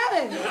se la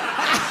sabe?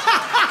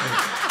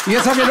 Y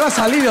eso que no ha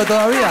salido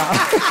todavía.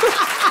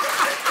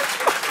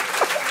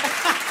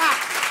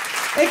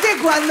 Es que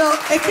cuando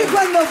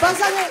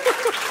pasan...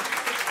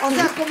 O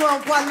sea, como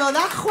cuando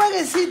das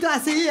jueguecito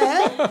así,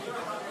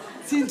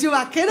 sin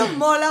chubasqueros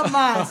mola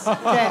más.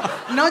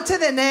 Que noche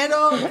de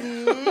enero,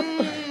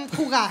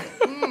 jugar.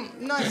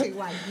 No es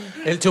igual.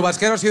 El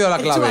chubasquero ha sido la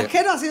clave. El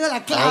chubasquero ha sido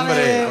la clave.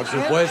 Hombre, por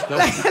supuesto.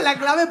 La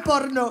clave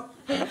por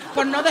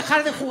no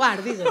dejar de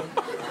jugar, digo.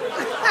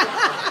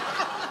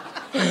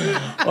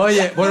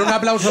 Oye, bueno, un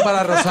aplauso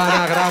para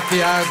Rosana,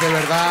 gracias, de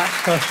verdad.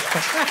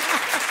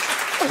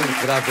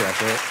 Gracias,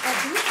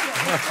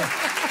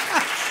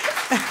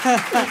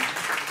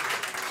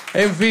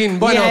 En fin,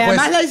 bueno, y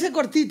además pues... la hice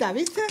cortita,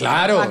 ¿viste?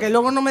 Claro. Para que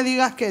luego no me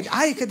digas que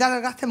te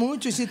alargaste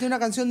mucho y hiciste una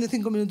canción de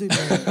 5 minutos y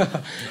medio.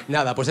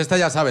 Nada, pues esta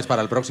ya sabes,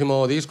 para el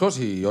próximo disco,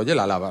 si, oye,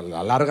 la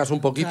alargas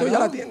un poquito, claro, ya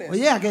la tienes.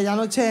 Oye, aquella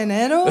noche de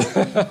enero...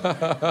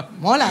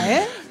 Mola,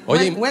 ¿eh?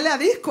 Oye, huele a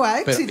disco,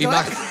 a éxito.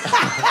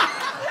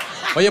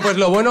 Oye, pues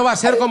lo bueno va a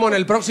ser como en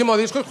el próximo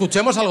disco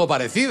escuchemos algo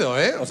parecido,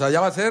 ¿eh? O sea,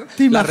 ya va a ser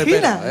 ¿Te la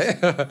imaginas?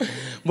 repera, ¿eh?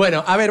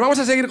 Bueno, a ver, vamos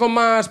a seguir con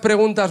más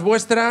preguntas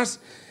vuestras.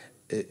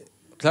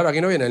 Claro,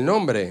 aquí no viene el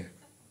nombre.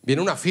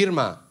 Viene una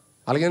firma.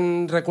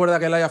 ¿Alguien recuerda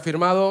que la haya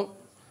firmado?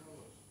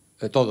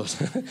 Todos.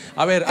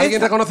 A ver, ¿alguien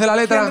reconoce la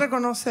letra? ¿Quién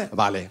reconoce?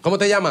 Vale. ¿Cómo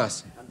te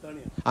llamas?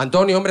 Antonio.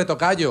 Antonio, hombre,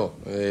 tocayo.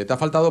 Te ha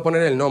faltado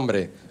poner el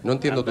nombre. No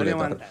entiendo Antonio tu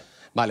letra. Mantas.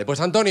 Vale, pues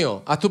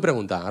Antonio, haz tu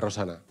pregunta a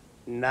Rosana.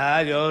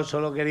 Nada, yo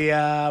solo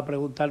quería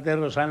preguntarte,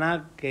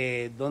 Rosana,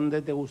 que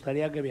 ¿dónde te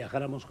gustaría que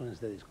viajáramos con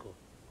este disco,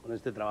 con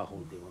este trabajo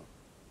último?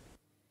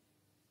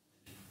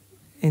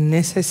 En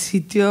ese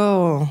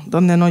sitio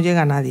donde no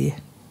llega nadie.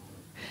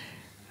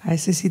 A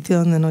ese sitio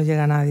donde no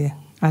llega nadie.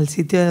 Al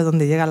sitio de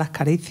donde llegan las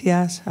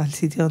caricias, al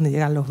sitio donde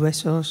llegan los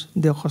besos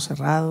de ojos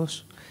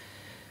cerrados.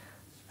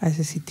 A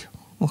ese sitio,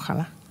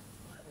 ojalá.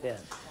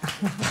 Gracias.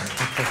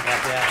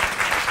 Gracias.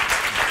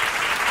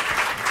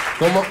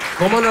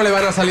 ¿Cómo no le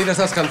van a salir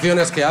esas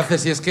canciones que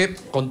haces si es que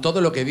con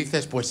todo lo que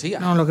dices poesía?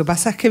 No, lo que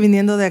pasa es que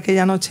viniendo de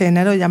aquella noche de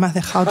enero ya me has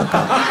dejado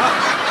tocado.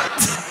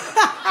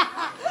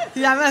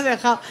 Ya me has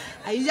dejado.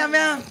 Ahí ya me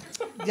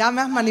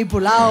has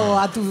manipulado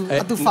a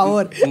tu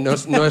favor. No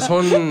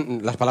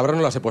son, las palabras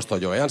no las he puesto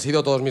yo, ¿eh? Han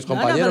sido todos mis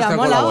compañeros que han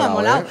molado,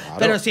 colaborado. ¿Eh? Claro.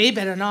 Pero sí,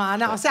 pero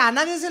no, o sea, a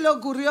nadie se le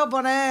ocurrió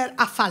poner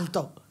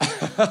asfalto.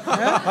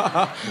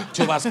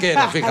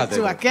 Chubasquero, fíjate.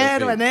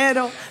 Chubasquero, en fin.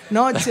 enero,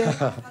 noche.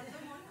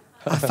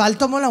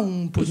 Asfalto mola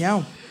un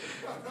puñado.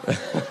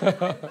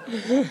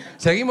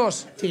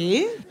 ¿Seguimos?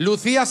 Sí.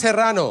 Lucía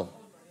Serrano.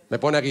 Me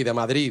pone aquí, de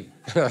Madrid.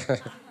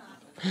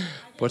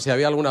 Pues si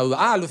había alguna duda.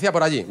 Ah, Lucía,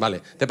 por allí.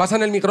 Vale. ¿Te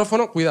pasan el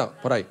micrófono? Cuidado,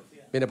 por ahí.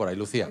 Viene por ahí,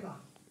 Lucía.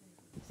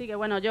 Sí, que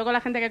bueno, yo con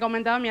la gente que he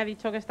comentado me ha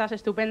dicho que estás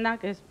estupenda,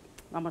 que es,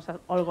 vamos,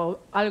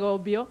 algo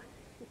obvio.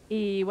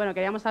 Y bueno,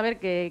 queríamos saber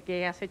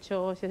qué has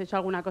hecho, si has hecho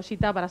alguna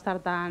cosita para estar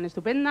tan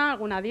estupenda,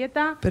 alguna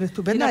dieta. Pero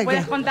estupenda. Si nos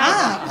puedes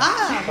contar.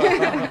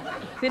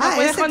 Si nos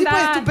puedes ese contar tipo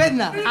de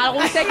estupenda.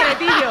 algún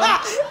secretillo.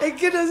 Es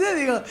que no sé,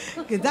 digo,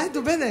 que estás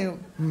estupenda. Digo,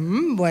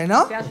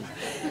 bueno.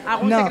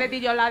 ¿Algún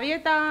secretillo en la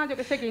dieta? Yo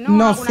qué sé, que no.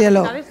 No, ¿Alguna cielo.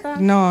 cosita de estas?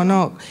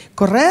 No.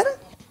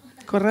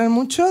 Correr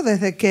mucho.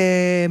 Desde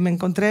que me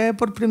encontré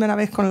por primera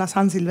vez con la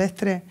San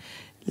Silvestre,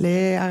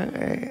 le he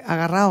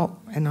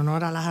agarrado, en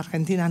honor a las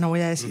argentinas, no voy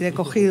a decir he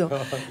cogido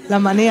la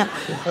manía,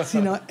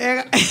 sino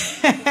he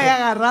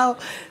agarrado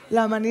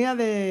la manía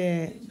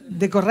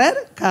de correr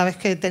cada vez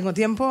que tengo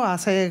tiempo.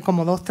 Hace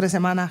como 2 o 3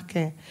 semanas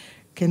que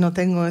no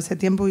tengo ese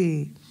tiempo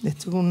y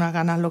estoy con unas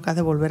ganas locas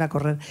de volver a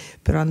correr.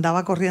 Pero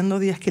andaba corriendo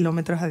 10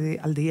 kilómetros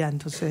al día,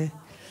 entonces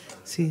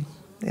sí,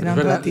 era un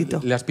ratito.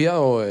 Le has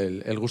pillado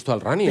el gusto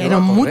al running, pero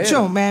 ¿no?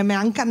 mucho, me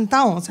ha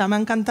encantado, o sea, me ha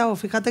encantado.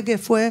 Fíjate que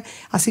fue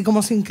así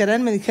como sin querer,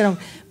 me dijeron,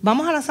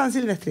 vamos a la San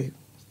Silvestre.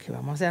 ¿Qué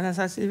vamos a hacer a la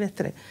San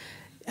Silvestre?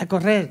 A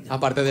correr.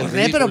 Aparte del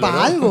correr, ridículo, pero para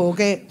 ¿no? algo, ¿o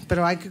qué?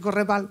 Pero hay que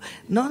correr para algo.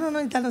 No,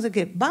 y tal, no sé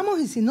qué. Vamos,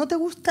 y si no te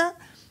gusta,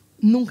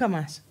 nunca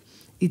más.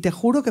 Y te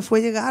juro que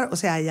fue llegar, o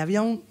sea, y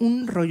había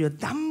un rollo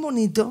tan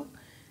bonito.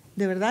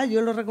 De verdad,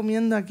 yo lo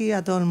recomiendo aquí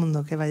a todo el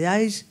mundo, que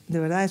vayáis, de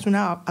verdad, es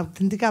una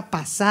auténtica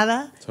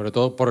pasada. Sobre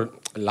todo por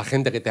la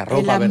gente que te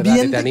arropa, el ¿verdad? Que te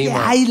ambiente anima. que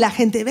hay, la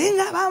gente,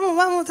 venga,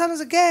 vamos, tal, no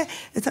sé qué.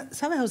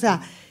 ¿Sabes? O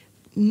sea,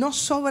 no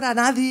sobra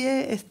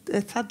nadie,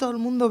 está todo el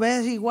mundo,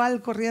 ves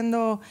igual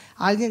corriendo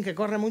a alguien que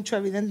corre mucho,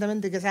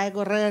 evidentemente, que sabe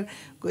correr.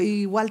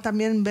 Igual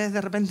también ves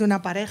de repente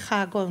una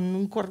pareja con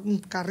un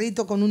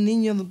carrito, con un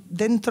niño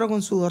dentro,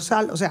 con su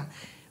dorsal. O sea,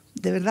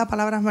 de verdad,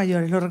 palabras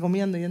mayores, lo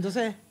recomiendo. Y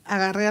entonces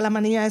agarré a la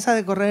manía esa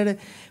de correr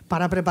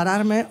para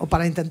prepararme, o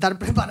para intentar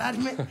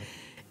prepararme,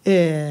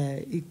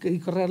 y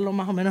correrlo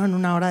más o menos en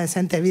una hora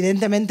decente.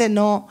 Evidentemente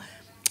no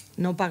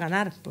para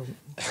ganar. Pues.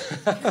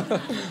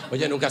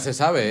 Oye, nunca se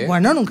sabe, ¿eh?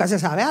 Bueno, nunca se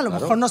sabe. A lo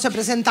mejor no se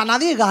presenta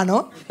nadie y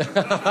gano.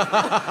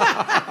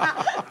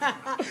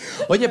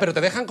 Oye, pero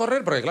te dejan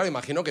correr, porque claro,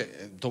 imagino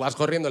que tú vas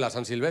corriendo en la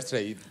San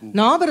Silvestre y...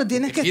 No, pero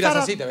tienes que giras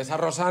estar... así, te ves a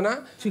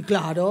Rosana... Sí,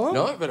 claro.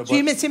 ¿No? Pero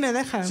sí me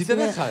dejan. ¿Sí te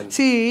dejan?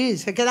 Sí,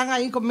 se quedan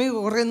ahí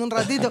conmigo corriendo un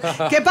ratito.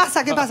 ¿Qué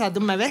pasa?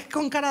 Tú me ves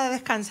con cara de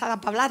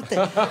descansada para hablarte.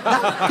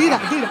 Tira.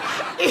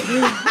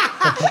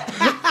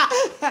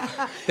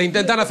 Te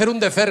intentan hacer un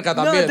de cerca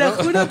también,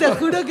 ¿no?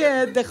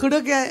 Te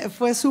juro que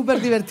fue súper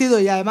divertido.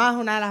 Y además,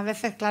 una de las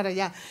veces, claro,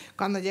 ya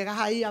cuando llegas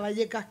ahí a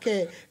Vallecas,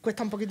 que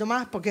cuesta un poquito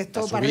más porque es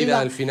todo para arriba.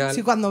 Al final.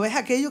 Sí, cuando ves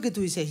aquello que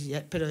tú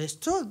dices, pero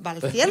esto va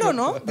al cielo,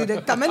 ¿no?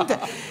 Directamente.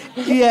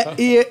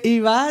 Y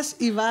vas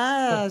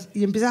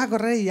y empiezas a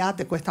correr y ya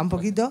te cuesta un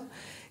poquito.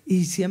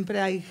 Y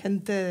siempre hay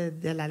gente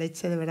de la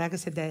leche, de verdad, que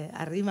se te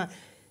arrima.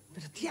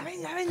 Pero tía,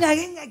 venga,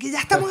 que ya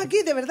estamos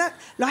aquí, de verdad.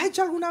 ¿Lo has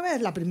hecho alguna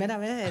vez? La primera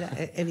vez, era,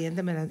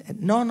 evidentemente.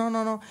 No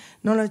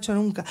lo he hecho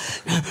nunca.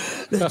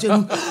 Lo he hecho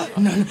nunca.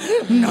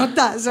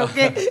 Notas, ¿o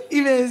qué?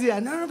 Y me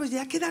decía, no, pues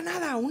ya queda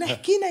nada, una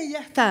esquina y ya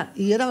está.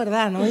 Y era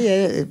verdad, ¿no? Y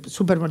es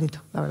súper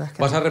bonito, la verdad. Es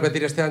que ¿Vas a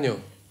repetir este año?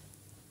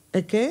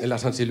 ¿Es qué? En la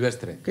San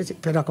Silvestre. Sí,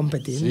 pero a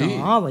competir, sí.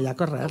 No, voy a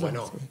correr.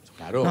 Bueno, sí.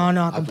 claro.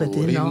 No, a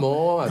competir, tu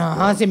ritmo,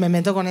 no. Si me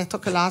meto con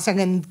estos que lo hacen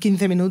en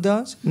 15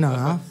 minutos,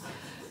 no.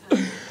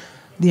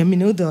 10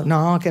 minutos,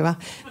 no, que va.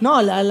 No,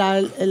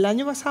 el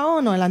año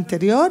pasado, no, el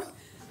anterior,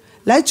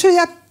 la he hecho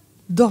ya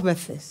 2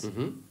 veces.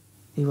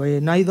 Y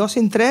no hay 2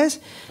 sin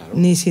 3, claro.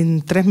 Ni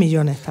sin 3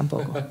 millones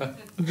tampoco.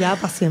 Ya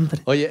para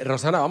siempre. Oye,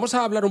 Rosana, vamos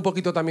a hablar un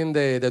poquito también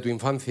de tu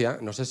infancia.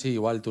 No sé si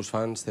igual tus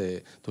fans,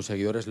 tus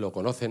seguidores lo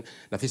conocen.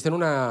 Naciste en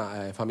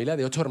una familia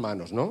de 8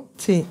 hermanos, ¿no?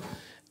 Sí.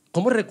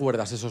 ¿Cómo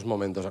recuerdas esos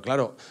momentos?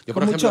 Claro, yo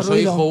por con ejemplo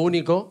soy hijo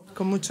único.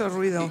 Con mucho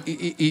ruido.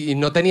 Y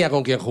no tenía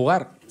con quién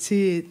jugar.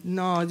 Sí,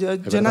 no,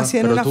 yo nací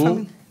en una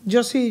familia...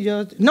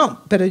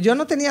 No, pero yo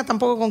no tenía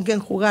tampoco con quién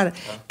jugar.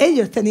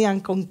 Ellos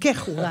tenían con qué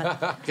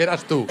jugar. ¿Qué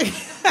eras tú?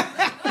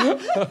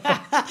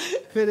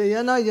 Pero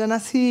yo no, yo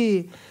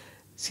nací...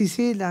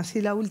 Sí, nací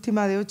la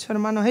última de 8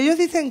 hermanos. Ellos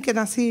dicen que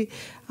nací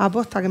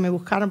aposta, que me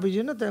buscaron, pero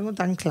yo no tengo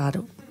tan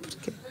claro.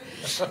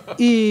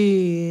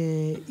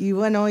 Y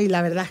bueno, y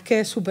la verdad es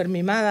que es súper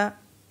mimada,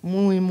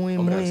 muy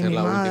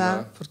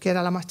mimada, porque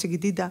era la más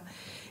chiquitita.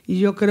 Y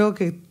yo creo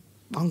que,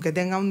 aunque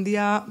tenga un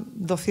día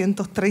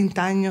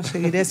 230 años,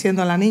 seguiré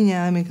siendo la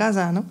niña de mi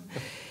casa, ¿no?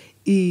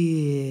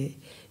 Y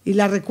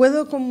la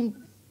recuerdo con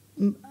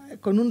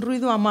un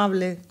ruido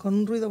amable, con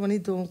un ruido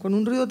bonito, con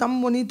un ruido tan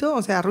bonito,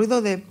 o sea,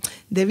 ruido de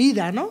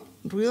vida, ¿no?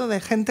 Ruido de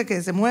gente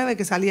que se mueve,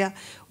 que salía,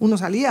 uno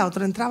salía,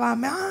 otro entraba,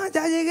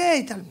 ya llegué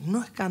y tal.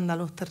 Unos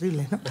escándalos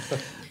terribles, ¿no?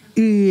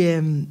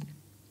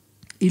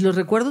 Y lo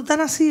recuerdo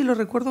tan así, lo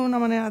recuerdo de una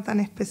manera tan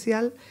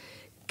especial,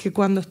 que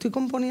cuando estoy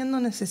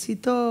componiendo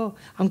necesito,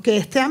 aunque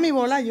esté a mi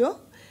bola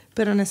yo,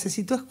 pero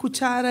necesito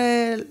escuchar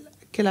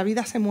que la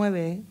vida se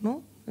mueve,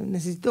 ¿no?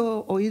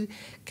 necesito oír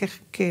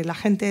que la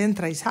gente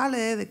entra y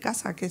sale de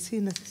casa, que sí,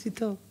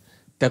 necesito...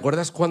 ¿Te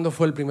acuerdas cuándo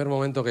fue el primer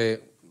momento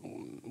que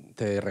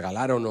te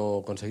regalaron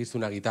o conseguiste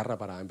una guitarra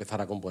para empezar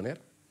a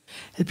componer?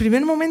 El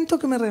primer momento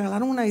que me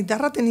regalaron una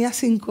guitarra tenía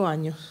 5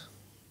 años.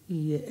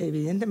 Y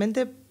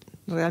evidentemente,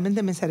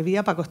 realmente me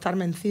servía para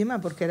acostarme encima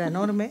porque era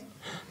enorme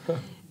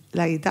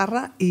la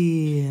guitarra.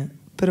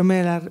 Pero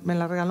me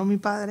la regaló mi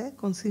padre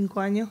con 5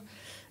 años.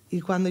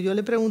 Y cuando yo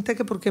le pregunté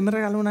que por qué me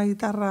regaló una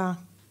guitarra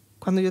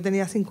cuando yo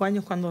tenía 5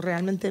 años, cuando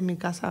realmente en mi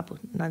casa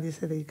pues, nadie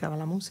se dedicaba a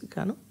la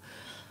música, ¿no?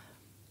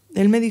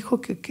 Él me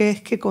dijo que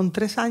es que con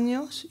 3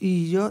 años,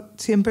 y yo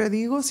siempre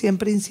digo,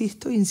 siempre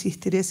insisto,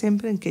 insistiré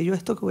siempre en que yo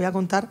esto que voy a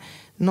contar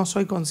no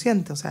soy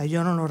consciente, o sea,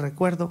 yo no lo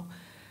recuerdo,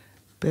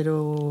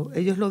 pero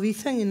ellos lo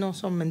dicen y no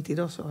son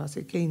mentirosos,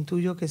 así que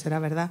intuyo que será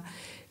verdad,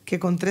 que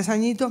con 3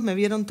 añitos me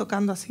vieron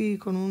tocando así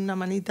con una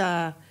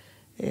manita,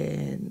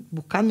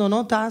 buscando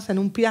notas en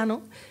un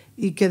piano,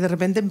 y que de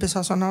repente empezó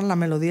a sonar la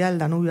melodía del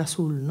Danubio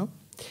Azul, ¿no?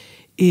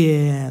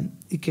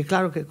 Y que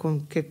claro, que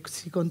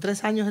si con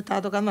 3 años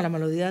estaba tocando la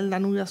melodía del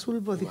Danubio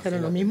Azul, pues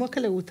dijeron, lo mismo es que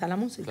le gusta la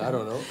música.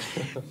 Claro, ¿no?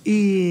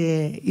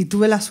 Y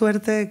tuve la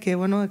suerte de que,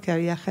 bueno, que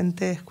había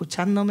gente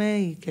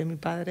escuchándome y que mi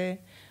padre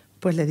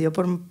pues le dio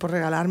por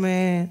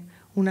regalarme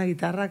una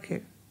guitarra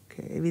que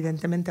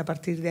evidentemente a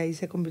partir de ahí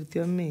se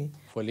convirtió en mi...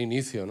 Fue el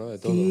inicio, ¿no? De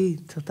todo.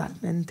 Sí,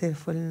 totalmente.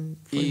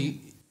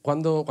 Y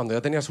cuando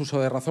ya tenías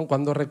uso de razón,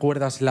 ¿cuándo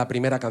recuerdas la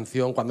primera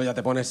canción? ¿Cuándo ya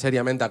te pones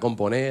seriamente a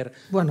componer?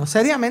 Bueno,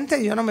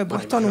 seriamente yo no me he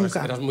puesto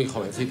nunca. Eras muy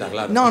jovencita,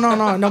 claro.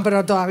 No,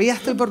 pero todavía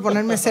estoy por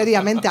ponerme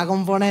seriamente a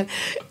componer.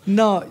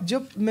 No,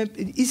 yo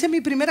hice mi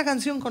primera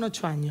canción con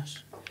 8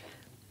 años.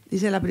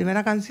 Hice la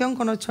primera canción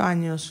con 8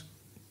 años,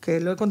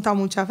 que lo he contado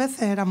muchas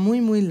veces, era muy,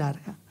 muy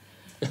larga.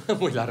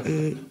 Muy larga.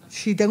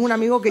 Sí, tengo un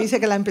amigo que dice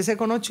que la empecé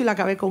con 8 y la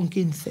acabé con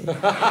 15.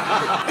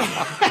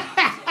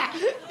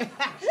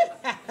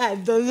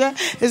 Entonces,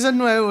 eso es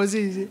nuevo,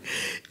 sí.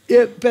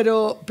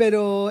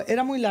 Pero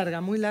era muy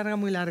larga, muy larga,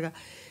 muy larga.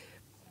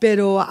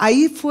 Pero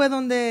ahí fue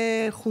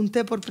donde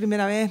junté por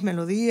primera vez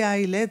melodía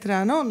y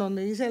letra, ¿no?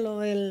 Donde hice lo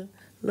del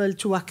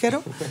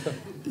chubasquero,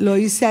 lo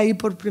hice ahí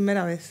por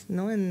primera vez,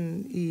 ¿no?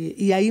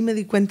 Y ahí me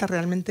di cuenta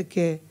realmente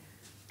que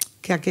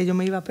aquello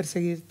me iba a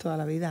perseguir toda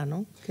la vida,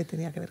 ¿no? Que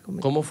tenía que ver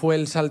conmigo. ¿Cómo fue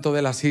el salto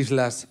de las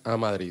islas a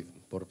Madrid?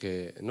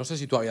 Porque no sé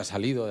si tú habías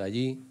salido de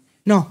allí.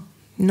 No.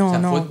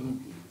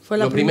 Fue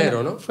lo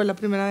primero, ¿no? Fue la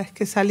primera vez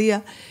que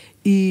salía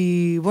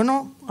y,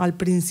 bueno, al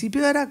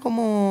principio era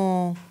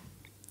como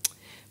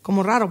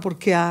raro,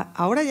 porque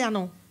ahora ya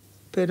no,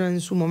 pero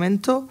en su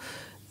momento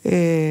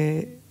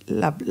el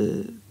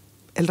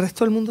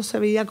resto del mundo se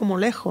veía como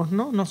lejos,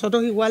 ¿no?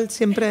 Nosotros igual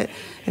siempre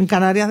en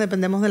Canarias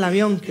dependemos del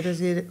avión, quiero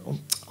decir,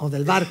 o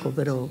del barco,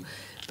 pero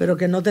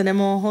que no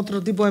tenemos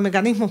otro tipo de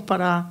mecanismos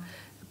para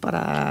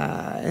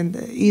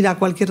ir a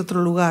cualquier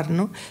otro lugar,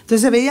 ¿no?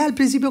 Entonces se veía al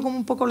principio como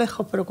un poco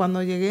lejos, pero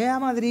cuando llegué a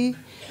Madrid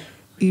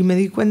y me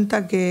di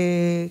cuenta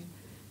que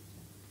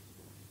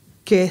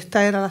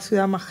esta era la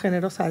ciudad más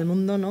generosa del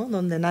mundo, ¿no?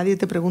 Donde nadie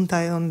te pregunta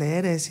de dónde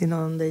eres,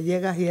 sino donde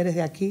llegas y eres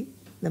de aquí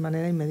de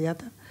manera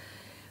inmediata,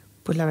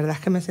 pues la verdad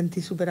es que me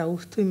sentí súper a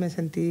gusto y me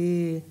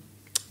sentí,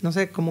 no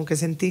sé, como que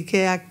sentí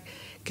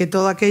que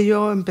todo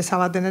aquello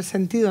empezaba a tener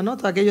sentido, ¿no?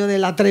 Todo aquello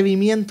del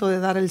atrevimiento de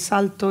dar el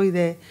salto y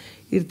de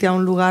irte a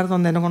un lugar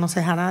donde no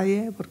conoces a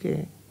nadie,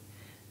 porque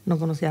no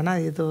conocía a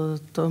nadie.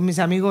 Todos mis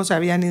amigos se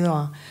habían ido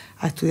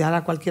a estudiar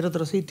a cualquier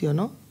otro sitio,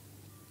 ¿no?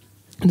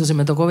 Entonces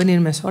me tocó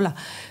venirme sola.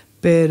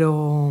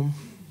 Pero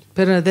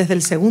desde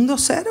el segundo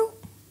cero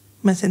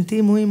me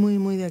sentí muy, muy,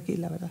 muy de aquí,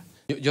 la verdad.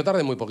 Yo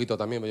tardé muy poquito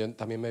también. Yo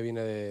también me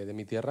vine de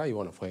mi tierra y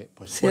bueno, fue...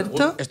 Pues,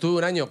 ¿cierto? Estuve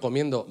un año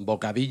comiendo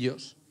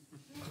bocadillos.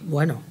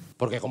 Bueno.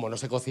 Porque como no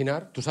sé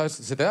cocinar, tú sabes,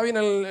 ¿se te da bien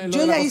el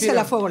Yo ya hice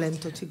la fuego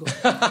lento, chico.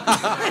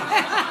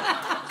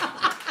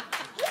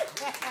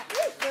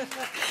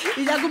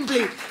 Y ya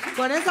cumplí.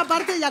 Con esa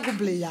parte ya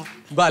cumplí ya.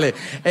 Vale.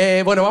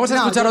 Bueno, vamos a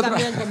escuchar otra.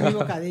 También con mi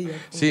bocadillo.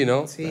 Sí,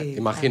 ¿no? Sí.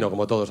 Imagino,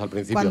 como todos al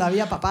principio. Cuando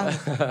había papá.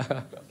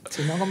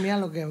 Si no comía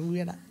lo que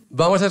hubiera.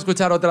 Vamos a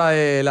escuchar otra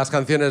de las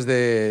canciones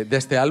de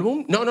este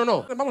álbum.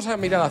 No. Vamos a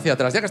mirar hacia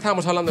atrás. Ya que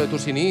estábamos hablando de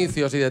tus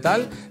inicios y de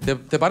tal,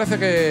 ¿te parece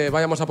que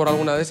vayamos a por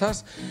alguna de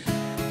esas?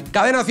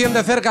 Cadena 100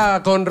 de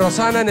cerca con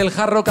Rosana en el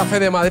Jarro Café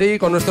de Madrid,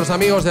 con nuestros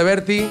amigos de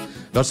Berti,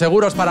 los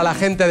seguros para la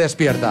gente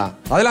despierta.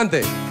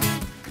 ¡Adelante!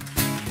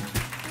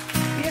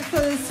 Y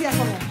esto decía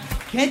como...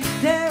 Que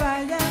te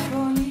vaya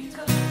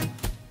bonito,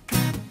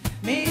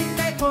 mis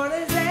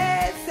mejores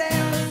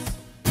deseos,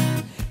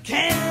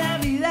 que la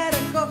vida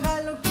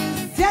recoja lo que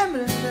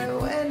siempre es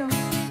bueno.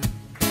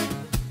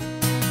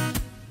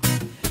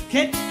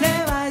 Que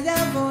te vaya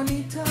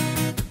bonito,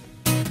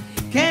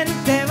 que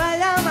no te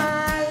vaya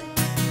mal,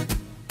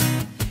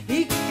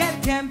 y que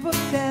el tiempo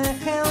te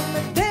deje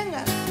donde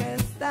tengas que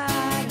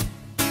estar.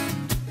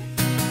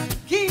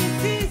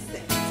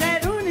 Quisiste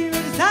ser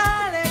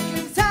universal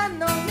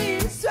eclipsando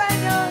mis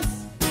sueños,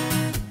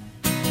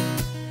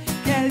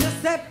 que Dios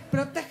te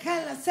proteja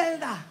en la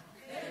celda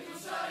de tu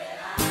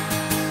soledad.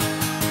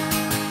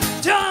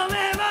 Yo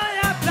me voy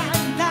a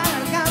plantar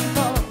al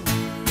campo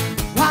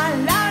o a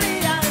la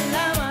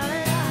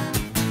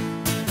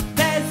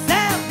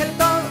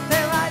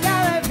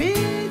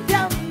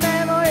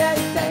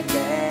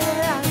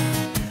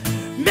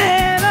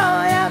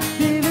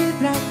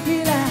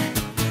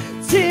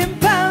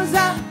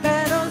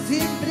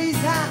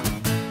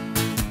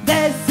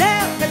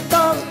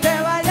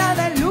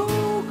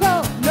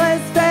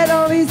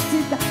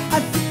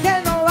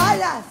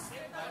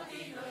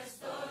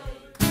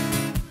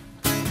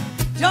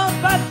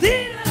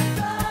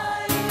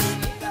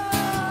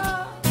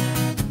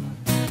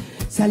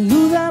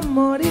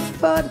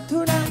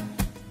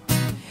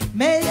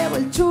me llevo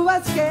el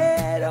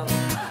chubasquero.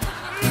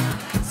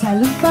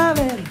 Salud para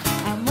ver,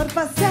 amor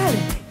para ser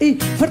y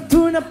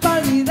fortuna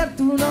para olvidar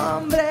tu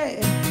nombre.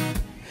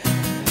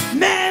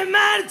 Me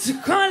marcho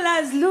con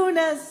las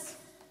lunas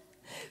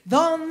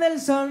donde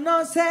el sol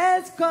no se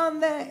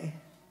esconde.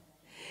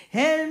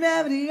 Él me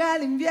abriga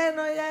al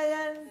invierno y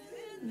allá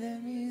de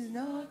mis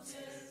noches.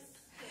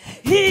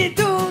 Y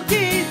tú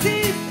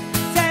quisiste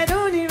ser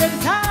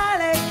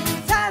universal,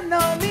 eclipsando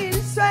mil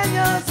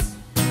sueños.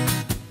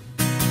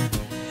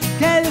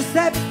 Que Dios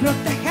te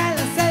proteja en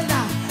la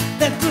celda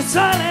de tu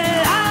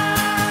soledad.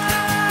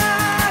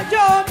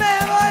 Yo me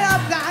voy a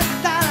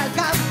plantar al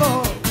campo,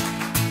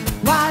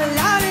 o a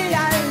la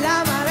orilla en la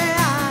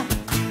marea.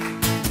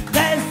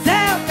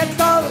 Deseo que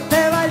todo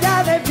te vaya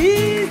de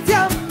vicio.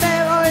 Me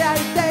voy a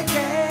y te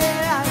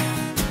quedas.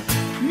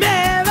 Me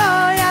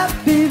voy a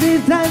vivir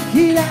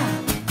tranquila,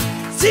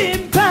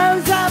 sin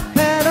pausa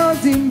pero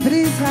sin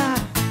prisa.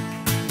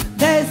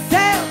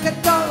 Deseo que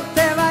todo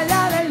te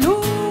vaya de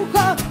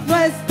lujo. No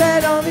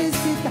espero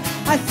visita,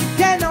 así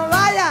que no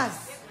vayas.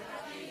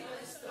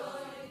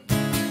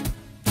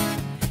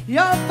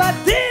 Yo para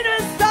ti no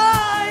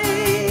estoy,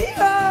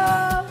 yo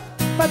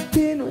para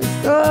ti no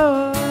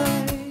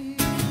estoy.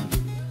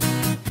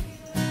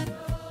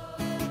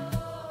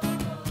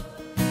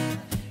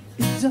 Y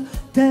yo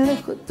te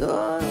dejo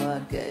todo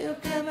aquello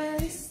que me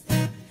diste.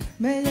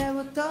 Me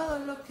llevo todo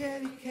lo que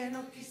vi que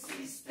no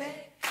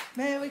quisiste.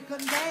 Me voy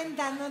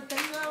contenta, no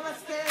tengo más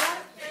que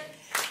darte.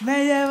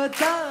 Me llevo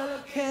todo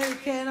lo que vi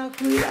que no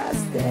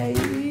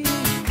cuidaste.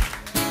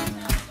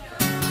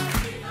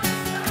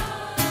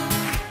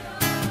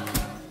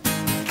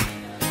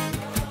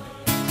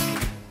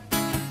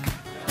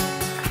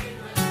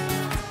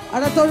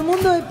 Ahora todo el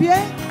mundo de pie.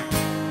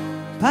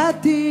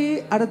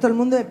 Pati, ahora todo el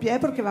mundo de pie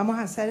porque vamos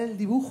a hacer el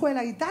dibujo de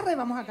la guitarra y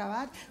vamos a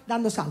acabar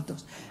dando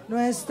saltos. No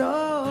estoy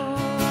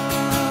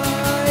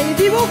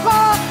dibujo.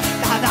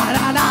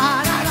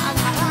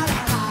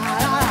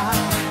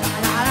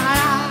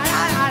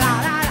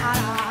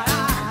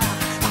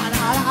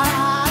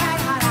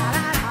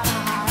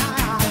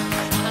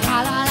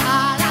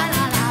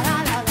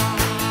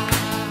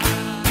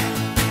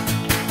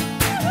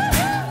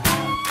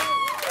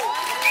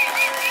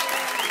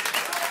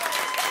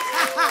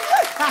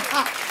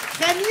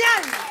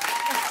 ¡Genial!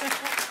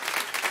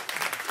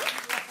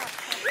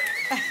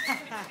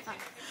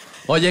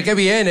 Oye, qué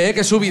bien, ¿eh?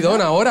 Qué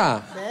subidón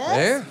ahora.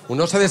 ¿Eh?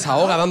 Uno se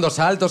desahoga dando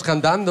saltos,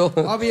 cantando.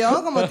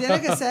 Obvio, como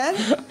tiene que ser.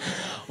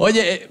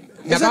 Oye,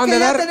 me Eso acaban es que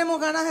de ya dar... tenemos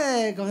ganas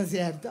de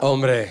concierto.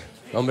 Hombre,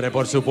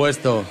 por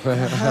supuesto.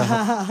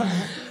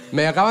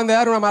 Me acaban de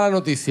dar una mala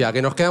noticia,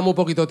 que nos queda muy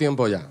poquito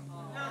tiempo ya.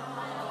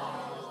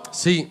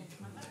 Sí,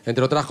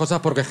 entre otras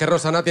cosas porque G.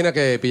 Rosana tiene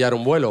que pillar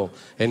un vuelo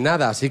en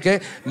nada, así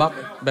que...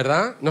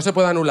 ¿Verdad? No se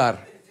puede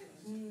anular.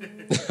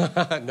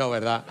 No,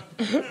 ¿verdad?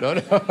 No.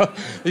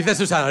 Dice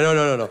Susana,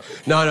 no.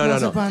 No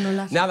se puede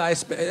anular. Nada,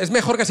 es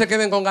mejor que se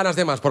queden con ganas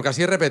de más, porque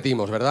así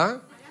repetimos,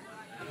 ¿verdad?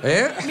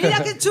 ¿Eh?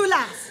 ¡Mira qué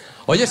chulas!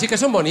 Oye, sí que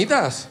son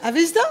bonitas. ¿Has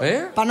visto?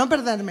 ¿Eh? Para no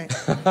perderme.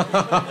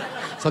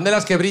 Son de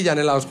las que brillan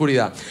en la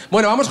oscuridad.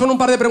 Bueno, vamos con un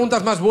par de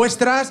preguntas más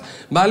vuestras,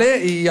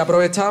 ¿vale? Y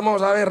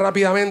aprovechamos, a ver,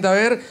 rápidamente, a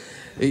ver...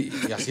 Y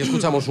así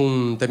escuchamos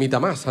un temita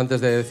más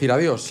antes de decir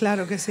adiós.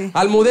 Claro que sí.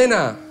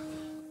 Almudena.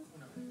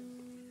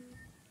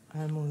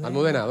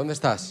 Almudena, ¿dónde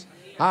estás?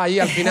 Ah, ahí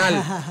al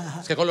final.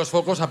 Es que con los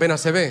focos apenas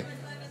se ve.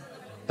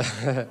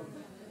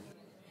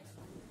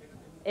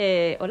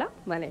 Hola,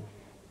 vale.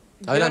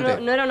 Adelante.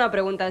 No era una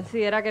pregunta en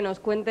sí, era que nos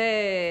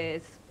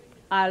cuentes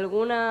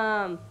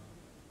alguna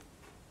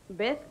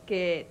vez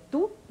que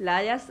tú la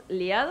hayas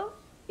liado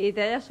y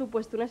te hayas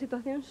supuesto una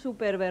situación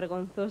súper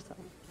vergonzosa.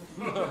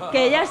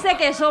 Que ya sé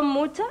que son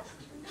muchas,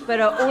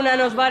 pero una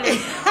nos vale.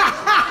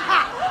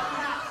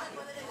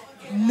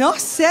 No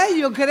sé,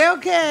 yo creo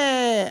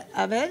que...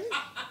 A ver...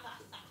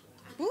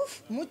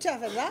 Uf, muchas,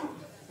 ¿verdad?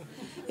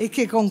 Es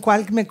que con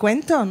cuál me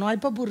cuento, no hay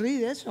popurrí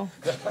de eso.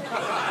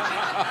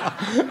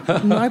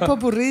 No hay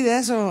popurrí de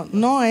eso.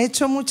 No, he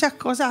hecho muchas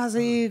cosas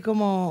así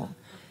como...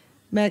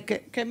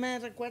 ¿Qué me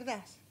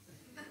recuerdas?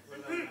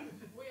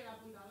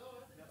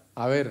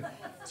 A ver,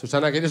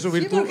 Susana, ¿quieres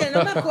subir Sí, tú? porque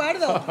no me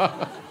acuerdo.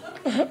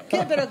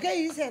 ¿Pero qué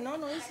hice? No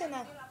hice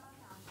nada.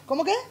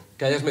 ¿Cómo qué?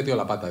 Que hayas metido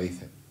la pata,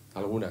 dice.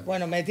 ¿Alguna?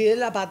 Bueno, he metido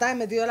la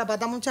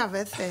pata muchas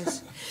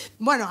veces.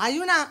 Bueno, hay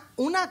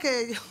una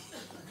que...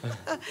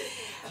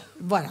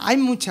 Bueno, hay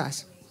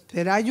muchas,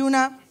 pero hay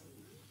una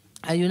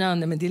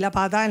donde metí la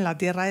pata en la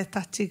tierra de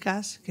estas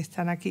chicas que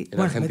están aquí. En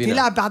bueno, Argentina. metí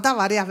la pata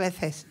varias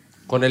veces.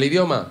 ¿Con el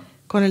idioma?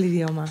 Con el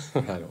idioma.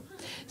 Claro.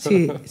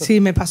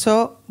 Sí, me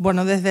pasó,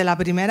 bueno, desde la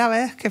primera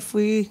vez que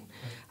fui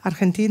a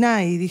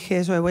Argentina y dije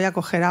eso, voy a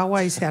coger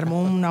agua y se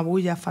armó una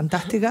bulla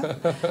fantástica.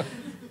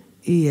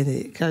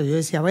 Y claro, yo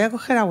decía, voy a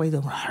coger agua y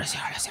todo...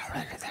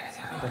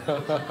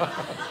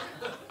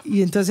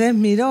 Y entonces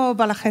miro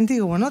para la gente y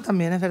digo, bueno,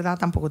 también es verdad,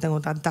 tampoco tengo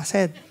tanta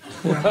sed.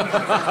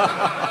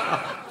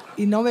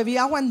 Y no bebí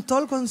agua en todo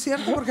el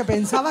concierto porque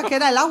pensaba que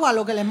era el agua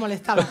lo que les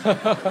molestaba.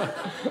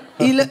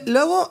 Y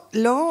luego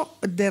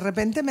de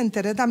repente me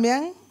enteré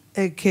también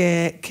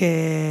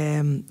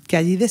que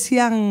allí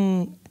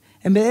decían,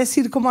 en vez de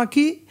decir como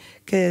aquí,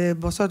 que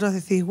vosotros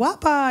decís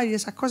guapa y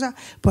esas cosas,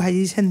 pues allí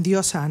dicen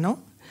diosa,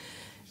 ¿no?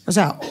 O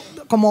sea,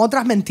 como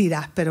otras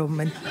mentiras, pero...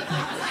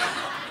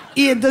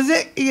 Y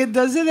entonces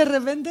de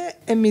repente,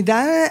 en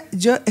mitad,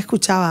 yo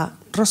escuchaba,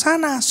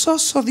 Rosana,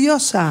 sos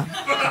odiosa.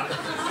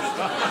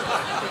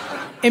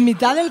 En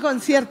mitad del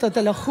concierto,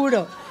 te lo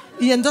juro.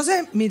 Y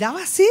entonces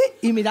miraba así,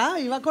 y miraba,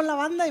 iba con la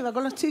banda, iba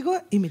con los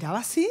chicos, y miraba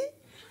así,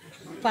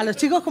 para los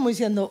chicos como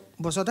diciendo,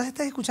 vosotros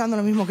estáis escuchando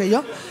lo mismo que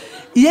yo.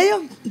 Y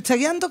ellos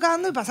seguían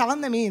tocando y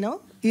pasaban de mí,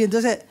 ¿no? Y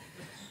entonces,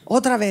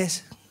 otra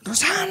vez,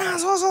 Rosana,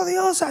 sos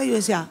odiosa. Y yo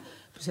decía,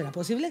 pues ¿será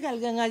posible que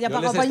alguien haya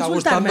pagado para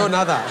insultarme? No les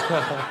está gustando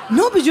nada.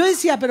 No, pues yo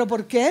decía, ¿pero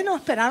por qué no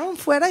esperaron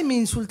fuera y me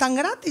insultan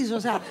gratis?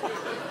 O sea,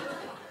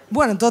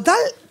 bueno, total,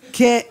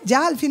 que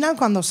ya al final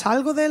cuando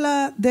salgo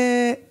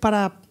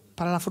para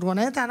la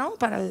furgoneta, ¿no?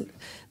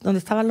 Donde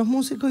estaban los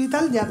músicos y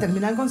tal, ya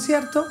termina el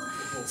concierto.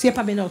 Si es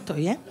para mí no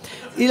estoy, ¿eh?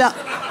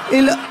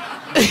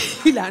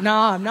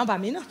 No, para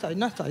mí no estoy.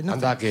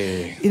 Anda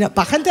que... Y no,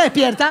 para gente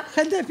despierta,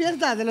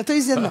 te lo estoy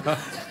diciendo.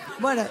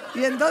 Bueno,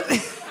 y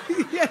entonces...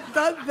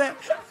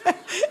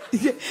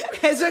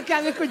 eso es que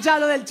han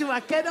escuchado lo del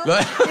chubasquero.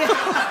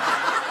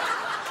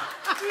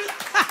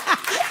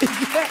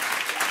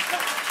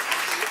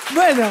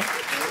 Bueno,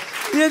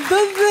 y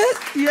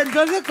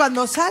entonces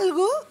cuando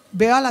salgo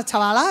veo a la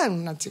chavala,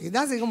 una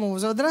chiquita así como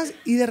vosotras,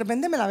 y de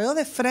repente me la veo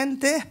de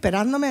frente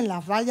esperándome en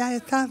las vallas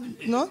estas,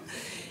 ¿no?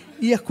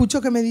 Y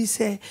escucho que me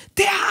dice,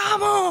 ¡te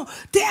amo!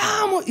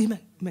 Y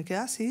me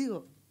queda así,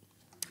 digo...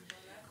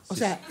 O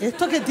sea,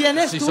 esto que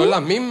tienes si tú, son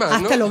las mismas,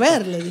 háztelo ¿no?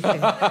 ver, le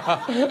dije.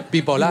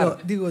 Bipolar.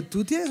 Digo,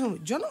 tú tienes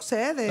yo no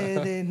sé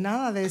de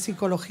nada de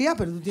psicología,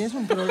 pero tú tienes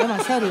un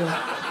problema serio.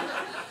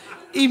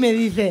 Y me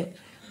dice,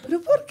 ¿pero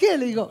por qué?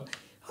 Le digo,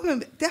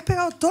 hombre, te has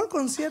pegado todo el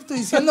concierto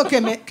diciendo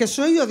que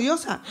soy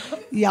odiosa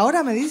y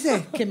ahora me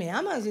dices que me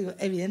amas. Digo,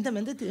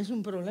 evidentemente tienes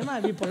un problema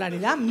de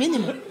bipolaridad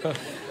mínimo.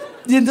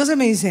 Y entonces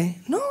me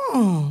dice,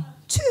 no,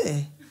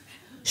 che,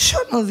 yo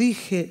no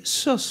dije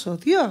sos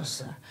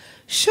odiosa.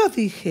 Yo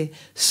dije,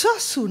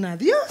 sos una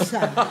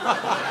diosa.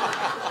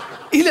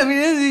 Y la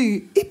miré y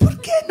dije, ¿y por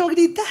qué no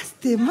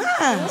gritaste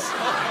más?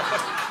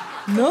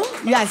 ¿No?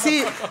 Y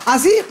así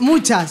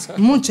muchas.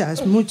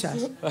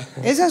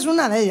 Esa es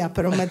una de ellas,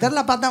 pero meter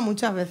la pata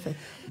muchas veces.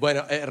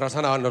 Bueno,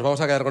 Rosana, nos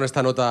vamos a quedar con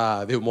esta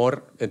nota de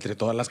humor entre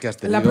todas las que has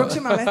tenido. La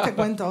próxima vez te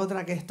cuento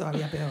otra que es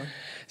todavía peor.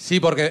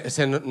 Sí, porque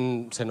se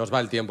nos va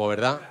el tiempo,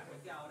 ¿verdad?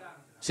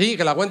 Sí,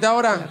 que la cuente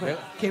ahora.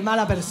 Qué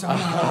mala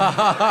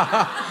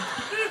persona.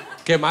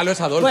 Qué malo es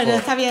Adolfo. Bueno,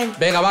 está bien.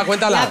 Venga, va,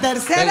 cuéntala. La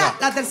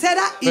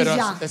tercera y pero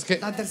ya. Es que,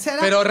 la tercera.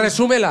 Pero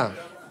resúmela.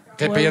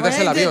 Que Pues pierdes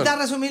el avión. voy a intentar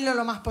resumirlo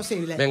lo más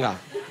posible. Venga.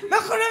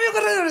 Bajo un avión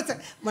corredor.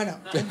 Bueno,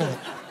 entonces,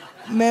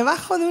 me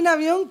bajo de un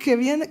avión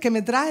que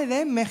me trae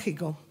de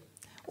México.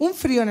 Un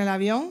frío en el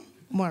avión.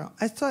 Bueno,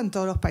 esto en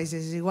todos los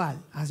países es igual.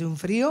 Hace un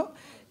frío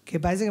que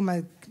parece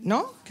que,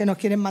 ¿no? Que nos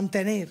quieren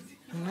mantener,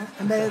 ¿no?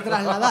 En vez de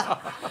trasladar,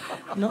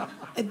 ¿no?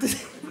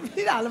 Entonces,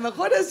 mira, a lo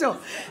mejor eso,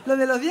 lo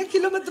de los 10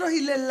 kilómetros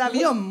y el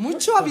avión,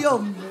 mucho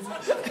avión.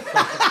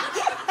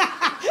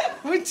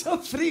 Mucho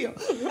frío.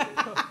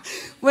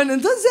 Bueno,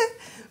 entonces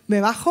me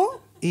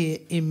bajo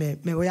y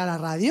me voy a la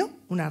radio,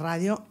 una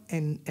radio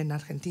en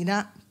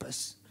Argentina,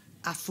 pues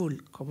a full,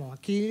 como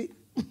aquí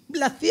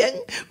la 100,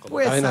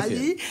 pues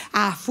allí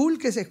a full,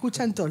 que se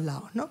escucha en todos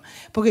lados, ¿no?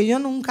 Porque yo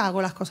nunca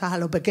hago las cosas a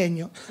lo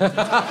pequeño.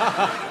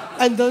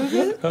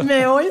 Entonces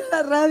me voy a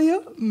la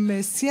radio,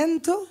 me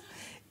siento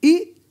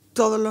y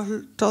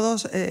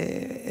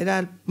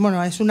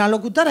bueno, es una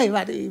locutora y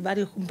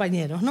varios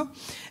compañeros, ¿no?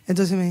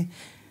 Entonces me dice,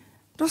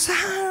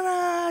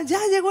 Rosana, ya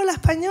llegó la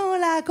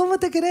española, ¿cómo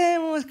te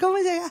queremos? ¿Cómo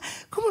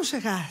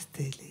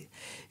llegaste? Y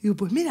digo,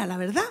 pues mira, la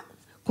verdad,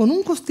 con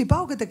un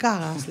constipado que te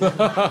cagas.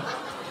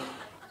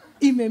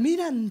 Y me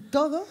miran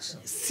todos,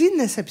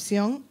 sin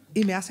excepción,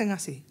 y me hacen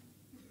así.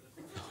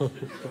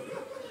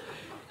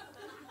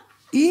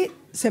 Y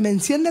se me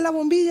enciende la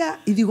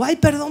bombilla y digo, ay,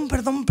 perdón.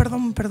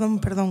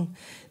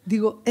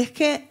 Digo, es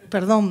que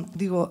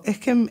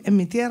en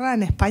mi tierra,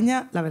 en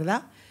España, la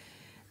verdad,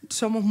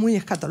 somos muy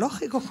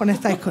escatológicos con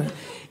estas cosas.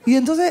 Y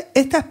entonces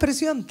esta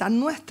expresión tan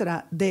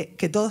nuestra de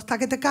que todo está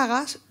que te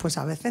cagas, pues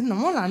a veces no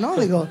mola, ¿no?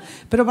 Digo,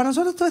 pero para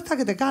nosotros todo está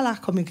que te cagas,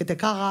 comí que te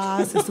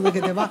cagas, estuve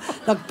que te va,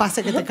 lo que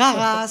pase que te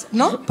cagas,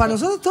 ¿no? Para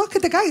nosotros todo es que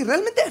te cagas y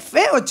realmente es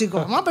feo,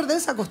 chicos, vamos a perder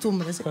esa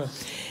costumbre, ¿sí?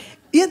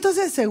 Y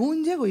entonces,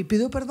 según llego y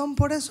pido perdón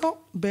por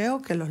eso,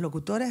 veo que los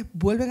locutores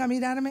vuelven a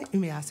mirarme y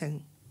me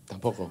hacen...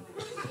 Tampoco.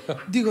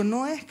 Digo,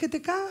 no es que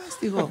te cagas,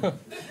 digo,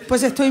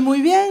 pues estoy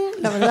muy bien,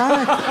 la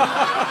verdad.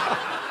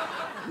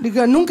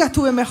 Digo, nunca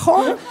estuve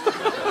mejor.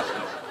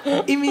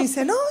 Y me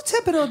dice, no, che,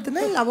 pero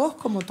tenés la voz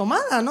como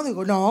tomada, ¿no?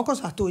 Digo, no,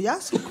 cosas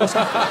tuyas,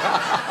 cosas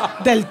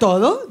del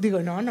todo. Digo,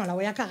 no la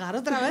voy a cagar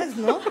otra vez,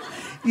 ¿no?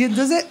 Y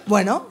entonces,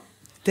 bueno,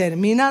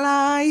 termina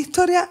la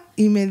historia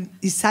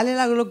y sale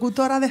la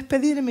locutora a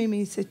despedirme y me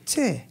dice,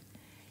 che,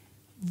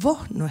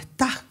 vos no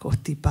estás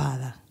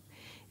constipada.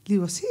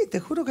 Digo, sí, te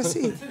juro que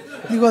sí.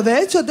 Digo, de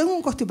hecho, tengo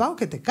un constipado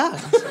que te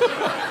cagas.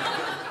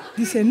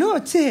 Dice, no,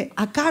 che,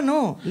 acá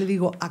no. Le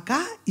digo,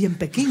 acá y en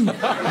Pekín.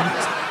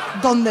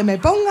 Donde me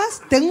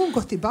pongas, tengo un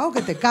constipado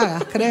que te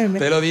cagas, créeme.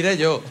 Te lo diré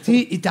yo.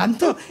 Sí, y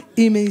tanto.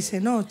 Y me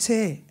dice, no,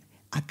 che,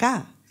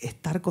 acá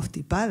estar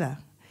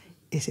constipada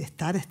es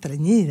estar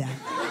estreñida.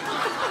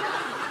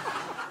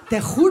 Te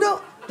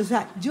juro, o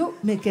sea, yo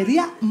me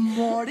quería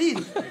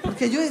morir.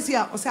 Porque yo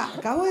decía, o sea,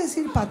 acabo de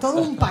decir para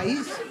todo un país.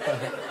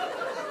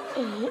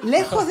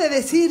 Lejos de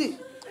decir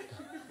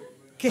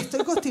que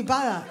estoy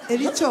constipada, he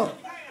dicho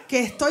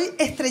que estoy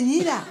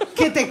estreñida,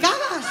 que te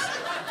cagas.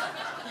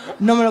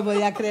 No me lo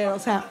podía creer, o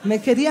sea,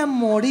 me quería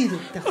morir,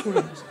 te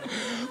juro.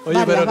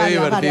 Oye, pero qué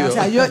divertido. O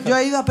sea, yo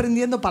he ido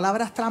aprendiendo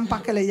palabras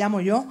trampas que le llamo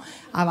yo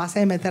a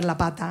base de meter la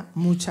pata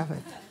muchas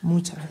veces,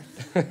 muchas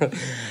veces.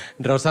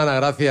 Rosana,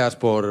 gracias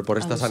por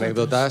estas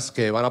anécdotas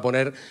que van a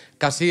poner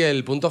casi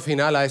el punto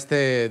final a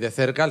este de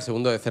cerca, el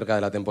segundo de cerca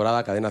de la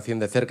temporada, Cadena 100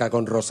 de cerca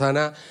con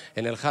Rosana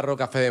en el Jarro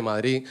Café de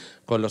Madrid,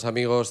 con los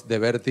amigos de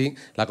Berti,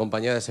 la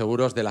compañía de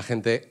seguros de la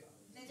gente.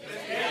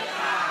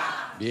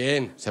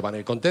 Bien, se van a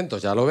ir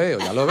contentos, ya lo veo,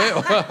 ya lo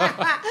veo.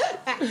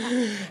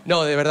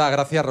 No, de verdad,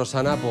 gracias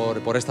Rosana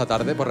por esta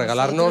tarde, por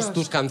regalarnos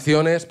tus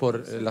canciones,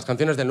 por las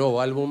canciones del nuevo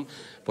álbum,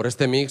 por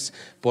este mix,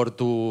 por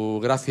tu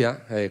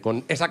gracia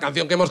con esa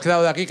canción que hemos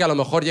creado de aquí, que a lo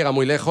mejor llega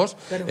muy lejos,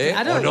 pero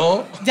claro, o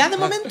no. Ya de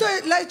momento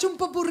la he hecho un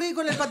popurrí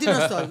con el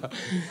Patino Sol.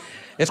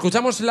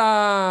 Escuchamos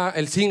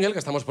el single que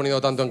estamos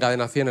poniendo tanto en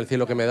Cadena 100, El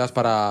cielo que me das,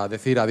 para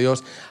decir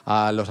adiós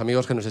a los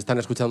amigos que nos están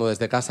escuchando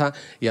desde casa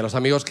y a los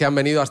amigos que han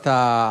venido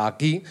hasta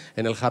aquí,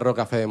 en el Jarro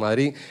Café de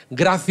Madrid.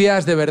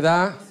 Gracias, de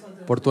verdad,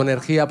 por tu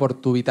energía, por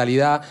tu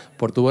vitalidad,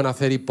 por tu buen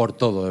hacer y por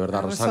todo, de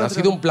verdad, Rosana. Ha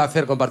sido un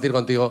placer compartir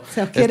contigo.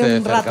 Se os quiere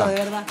un rato, de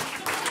verdad.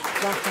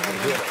 Gracias,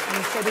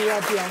 de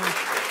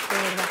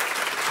verdad.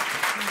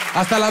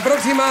 Hasta la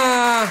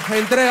próxima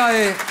entrega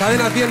de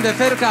Cadena 100 de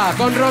cerca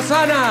con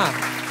Rosana.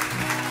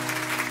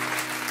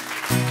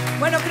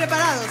 Bueno,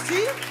 preparados,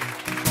 ¿sí?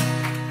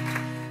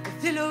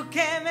 De lo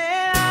que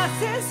me das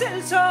es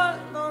el sol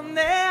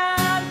donde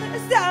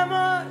ardes de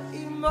amor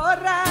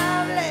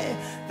imborrable,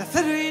 de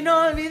acero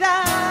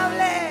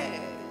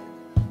inolvidable.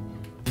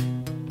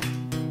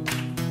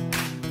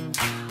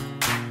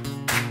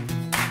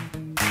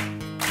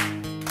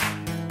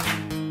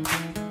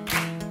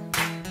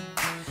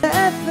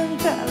 Hace un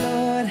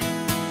calor,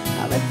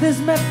 a veces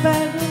me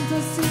pregunto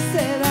si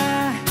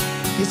será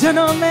que yo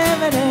no me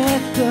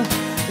merezco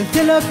el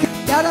cielo que...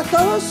 Y ahora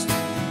todos,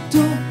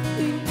 tú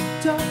y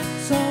yo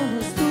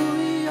somos tú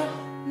y yo,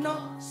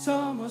 no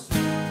somos tú.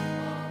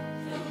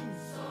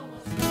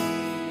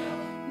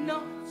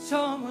 No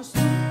somos tú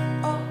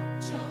o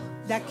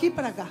yo. De aquí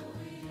para acá.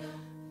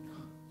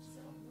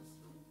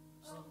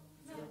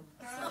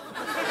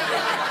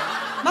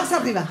 Más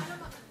arriba.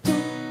 Tú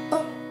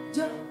o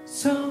yo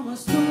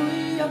somos tú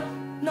y yo,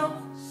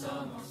 no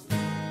somos tú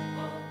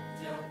o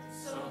yo,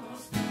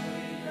 somos tú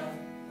y yo.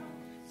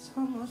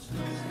 Somos tú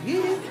y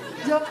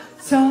yo,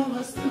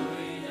 somos tú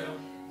y yo.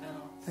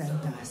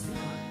 Fantástico.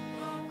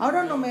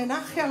 Ahora un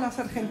homenaje a las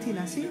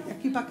argentinas, ¿sí? De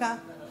aquí para acá.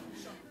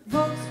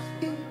 Vos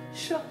y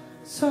yo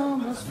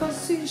somos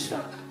vos y yo,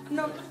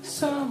 no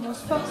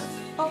somos vos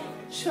o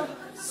yo,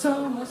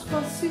 somos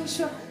vos y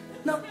yo,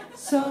 no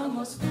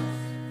somos vos.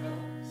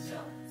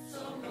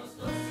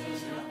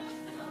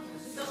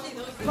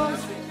 Vos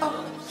o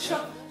yo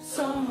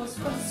somos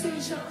vos y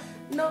yo,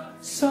 no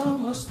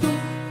somos tú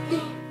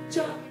y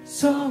yo,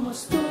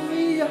 somos tú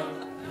y yo.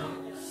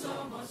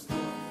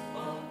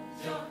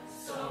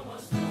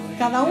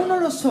 Cada uno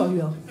lo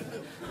suyo.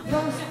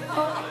 Vos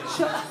o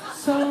yo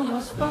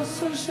somos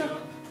vos o yo.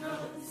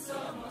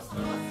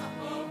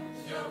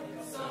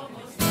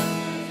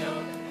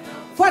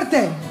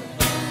 ¡Fuerte!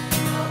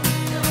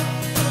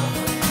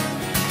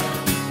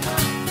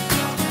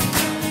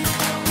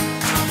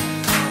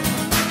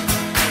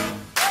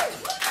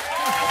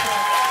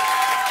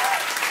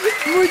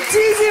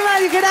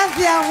 Muchísimas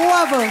gracias,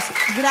 guapos.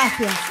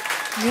 Gracias,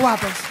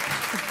 guapos.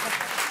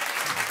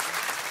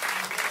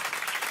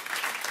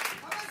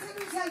 Vamos a hacer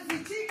un selfie,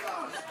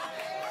 chicos.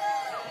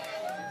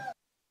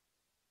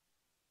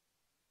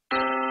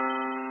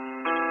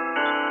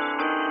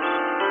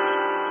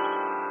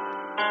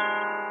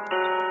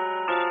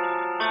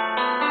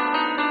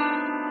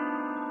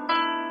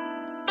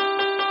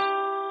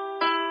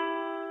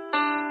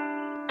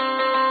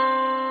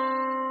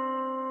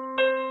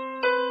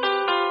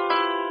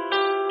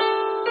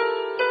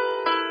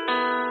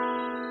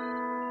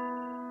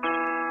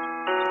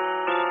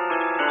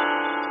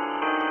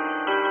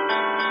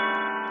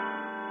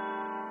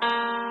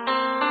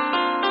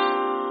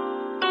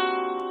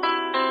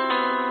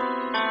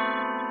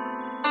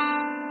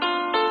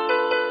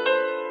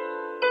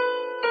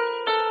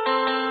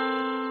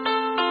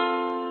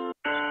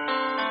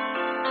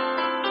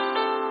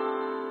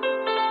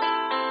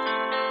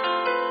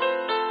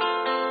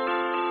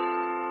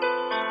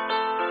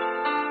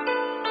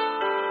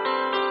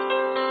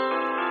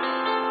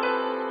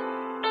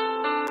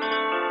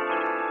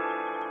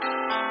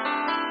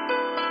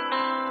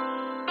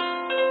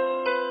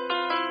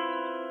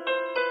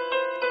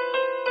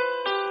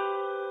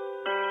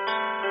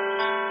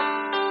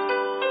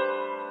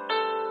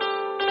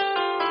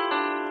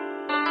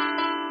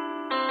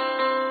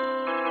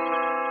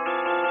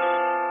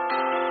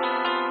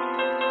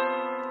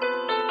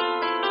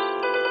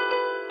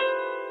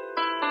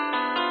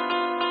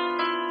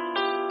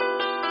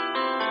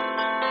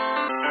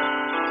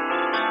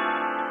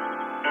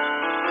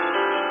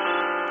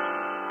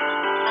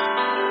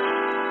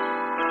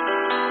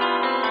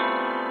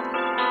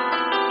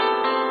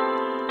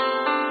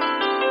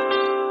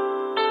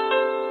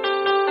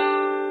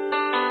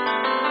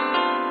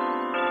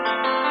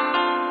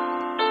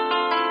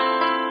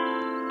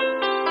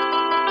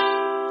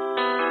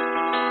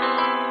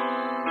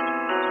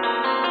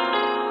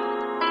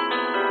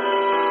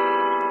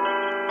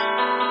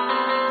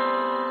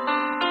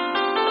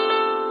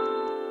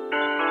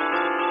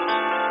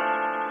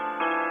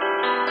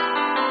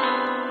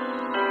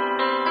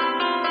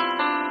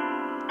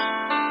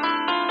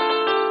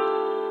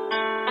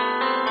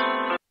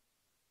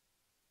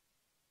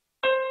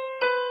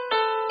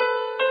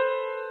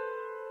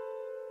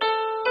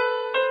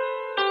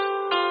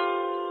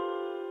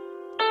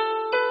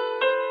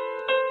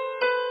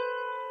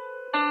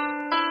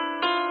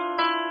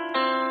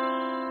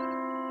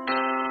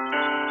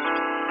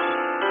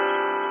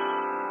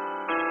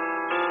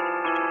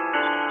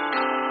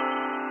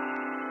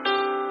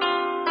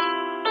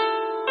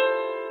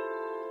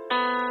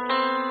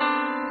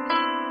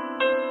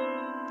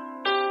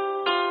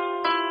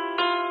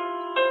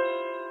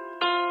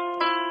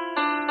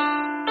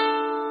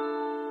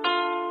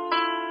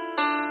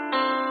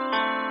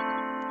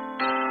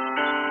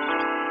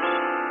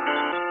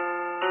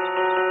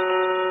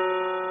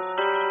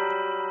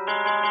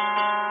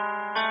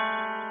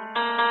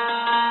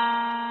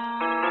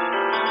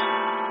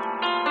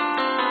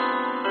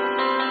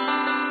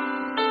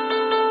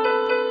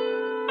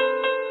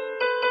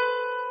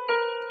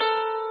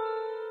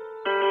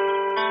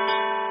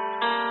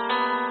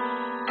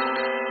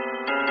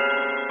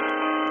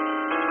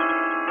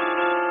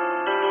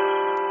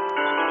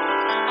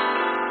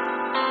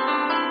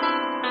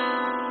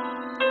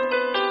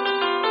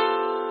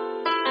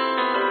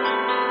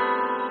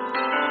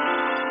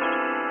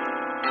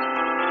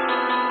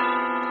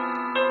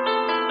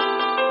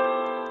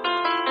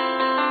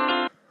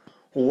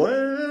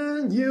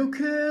 When you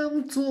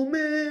came to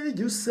me,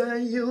 you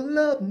say you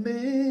love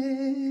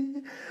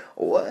me.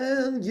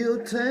 When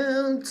you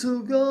tend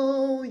to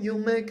go, you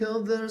make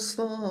others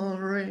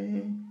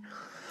sorry.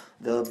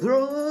 The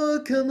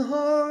broken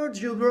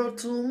heart you brought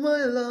to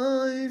my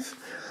life,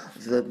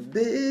 the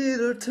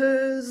bitter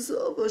taste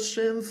of a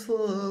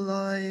shameful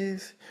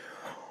life.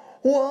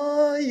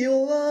 Why you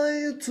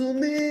lied to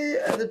me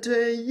at the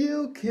day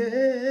you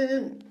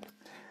came?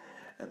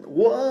 And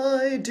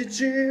why did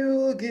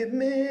you give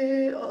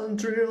me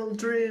unreal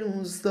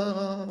dream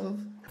stuff?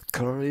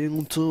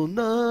 Crying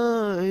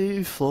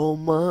tonight for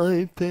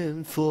my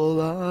painful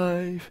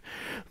life.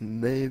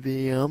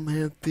 Maybe I'm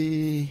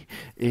happy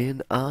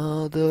in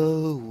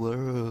other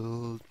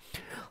world.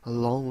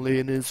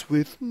 Loneliness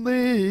with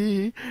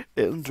me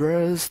in the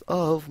rest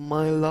of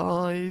my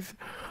life.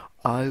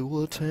 I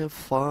would have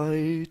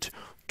fight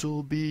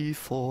to be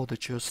for the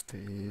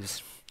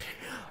justice.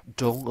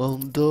 Don't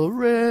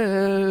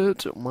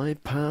underrate my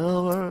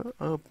power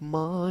of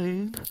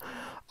mind.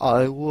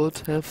 I would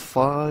have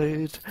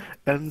fight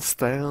and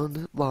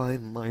stand by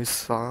my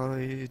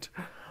side.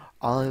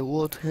 I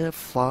would have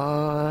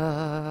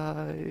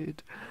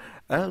fight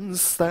and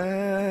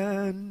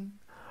stand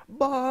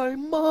by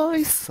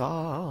my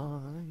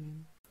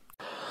side.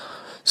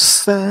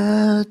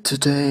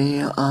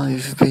 Saturday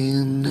I've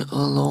been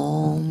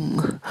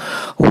alone,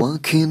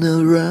 walking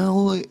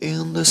around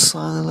in the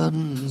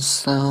silent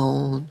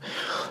sound,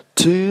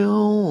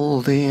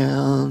 till the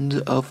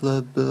end of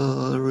the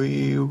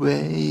blurry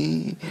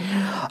way.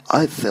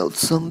 I felt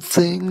some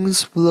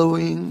things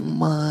blowing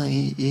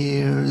my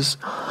ears.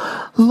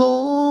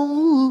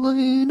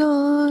 Lonely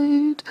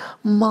night,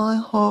 my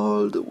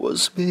heart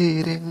was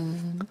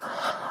beating.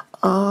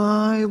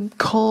 I'm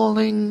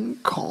calling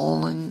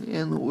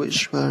in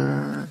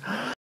whisper.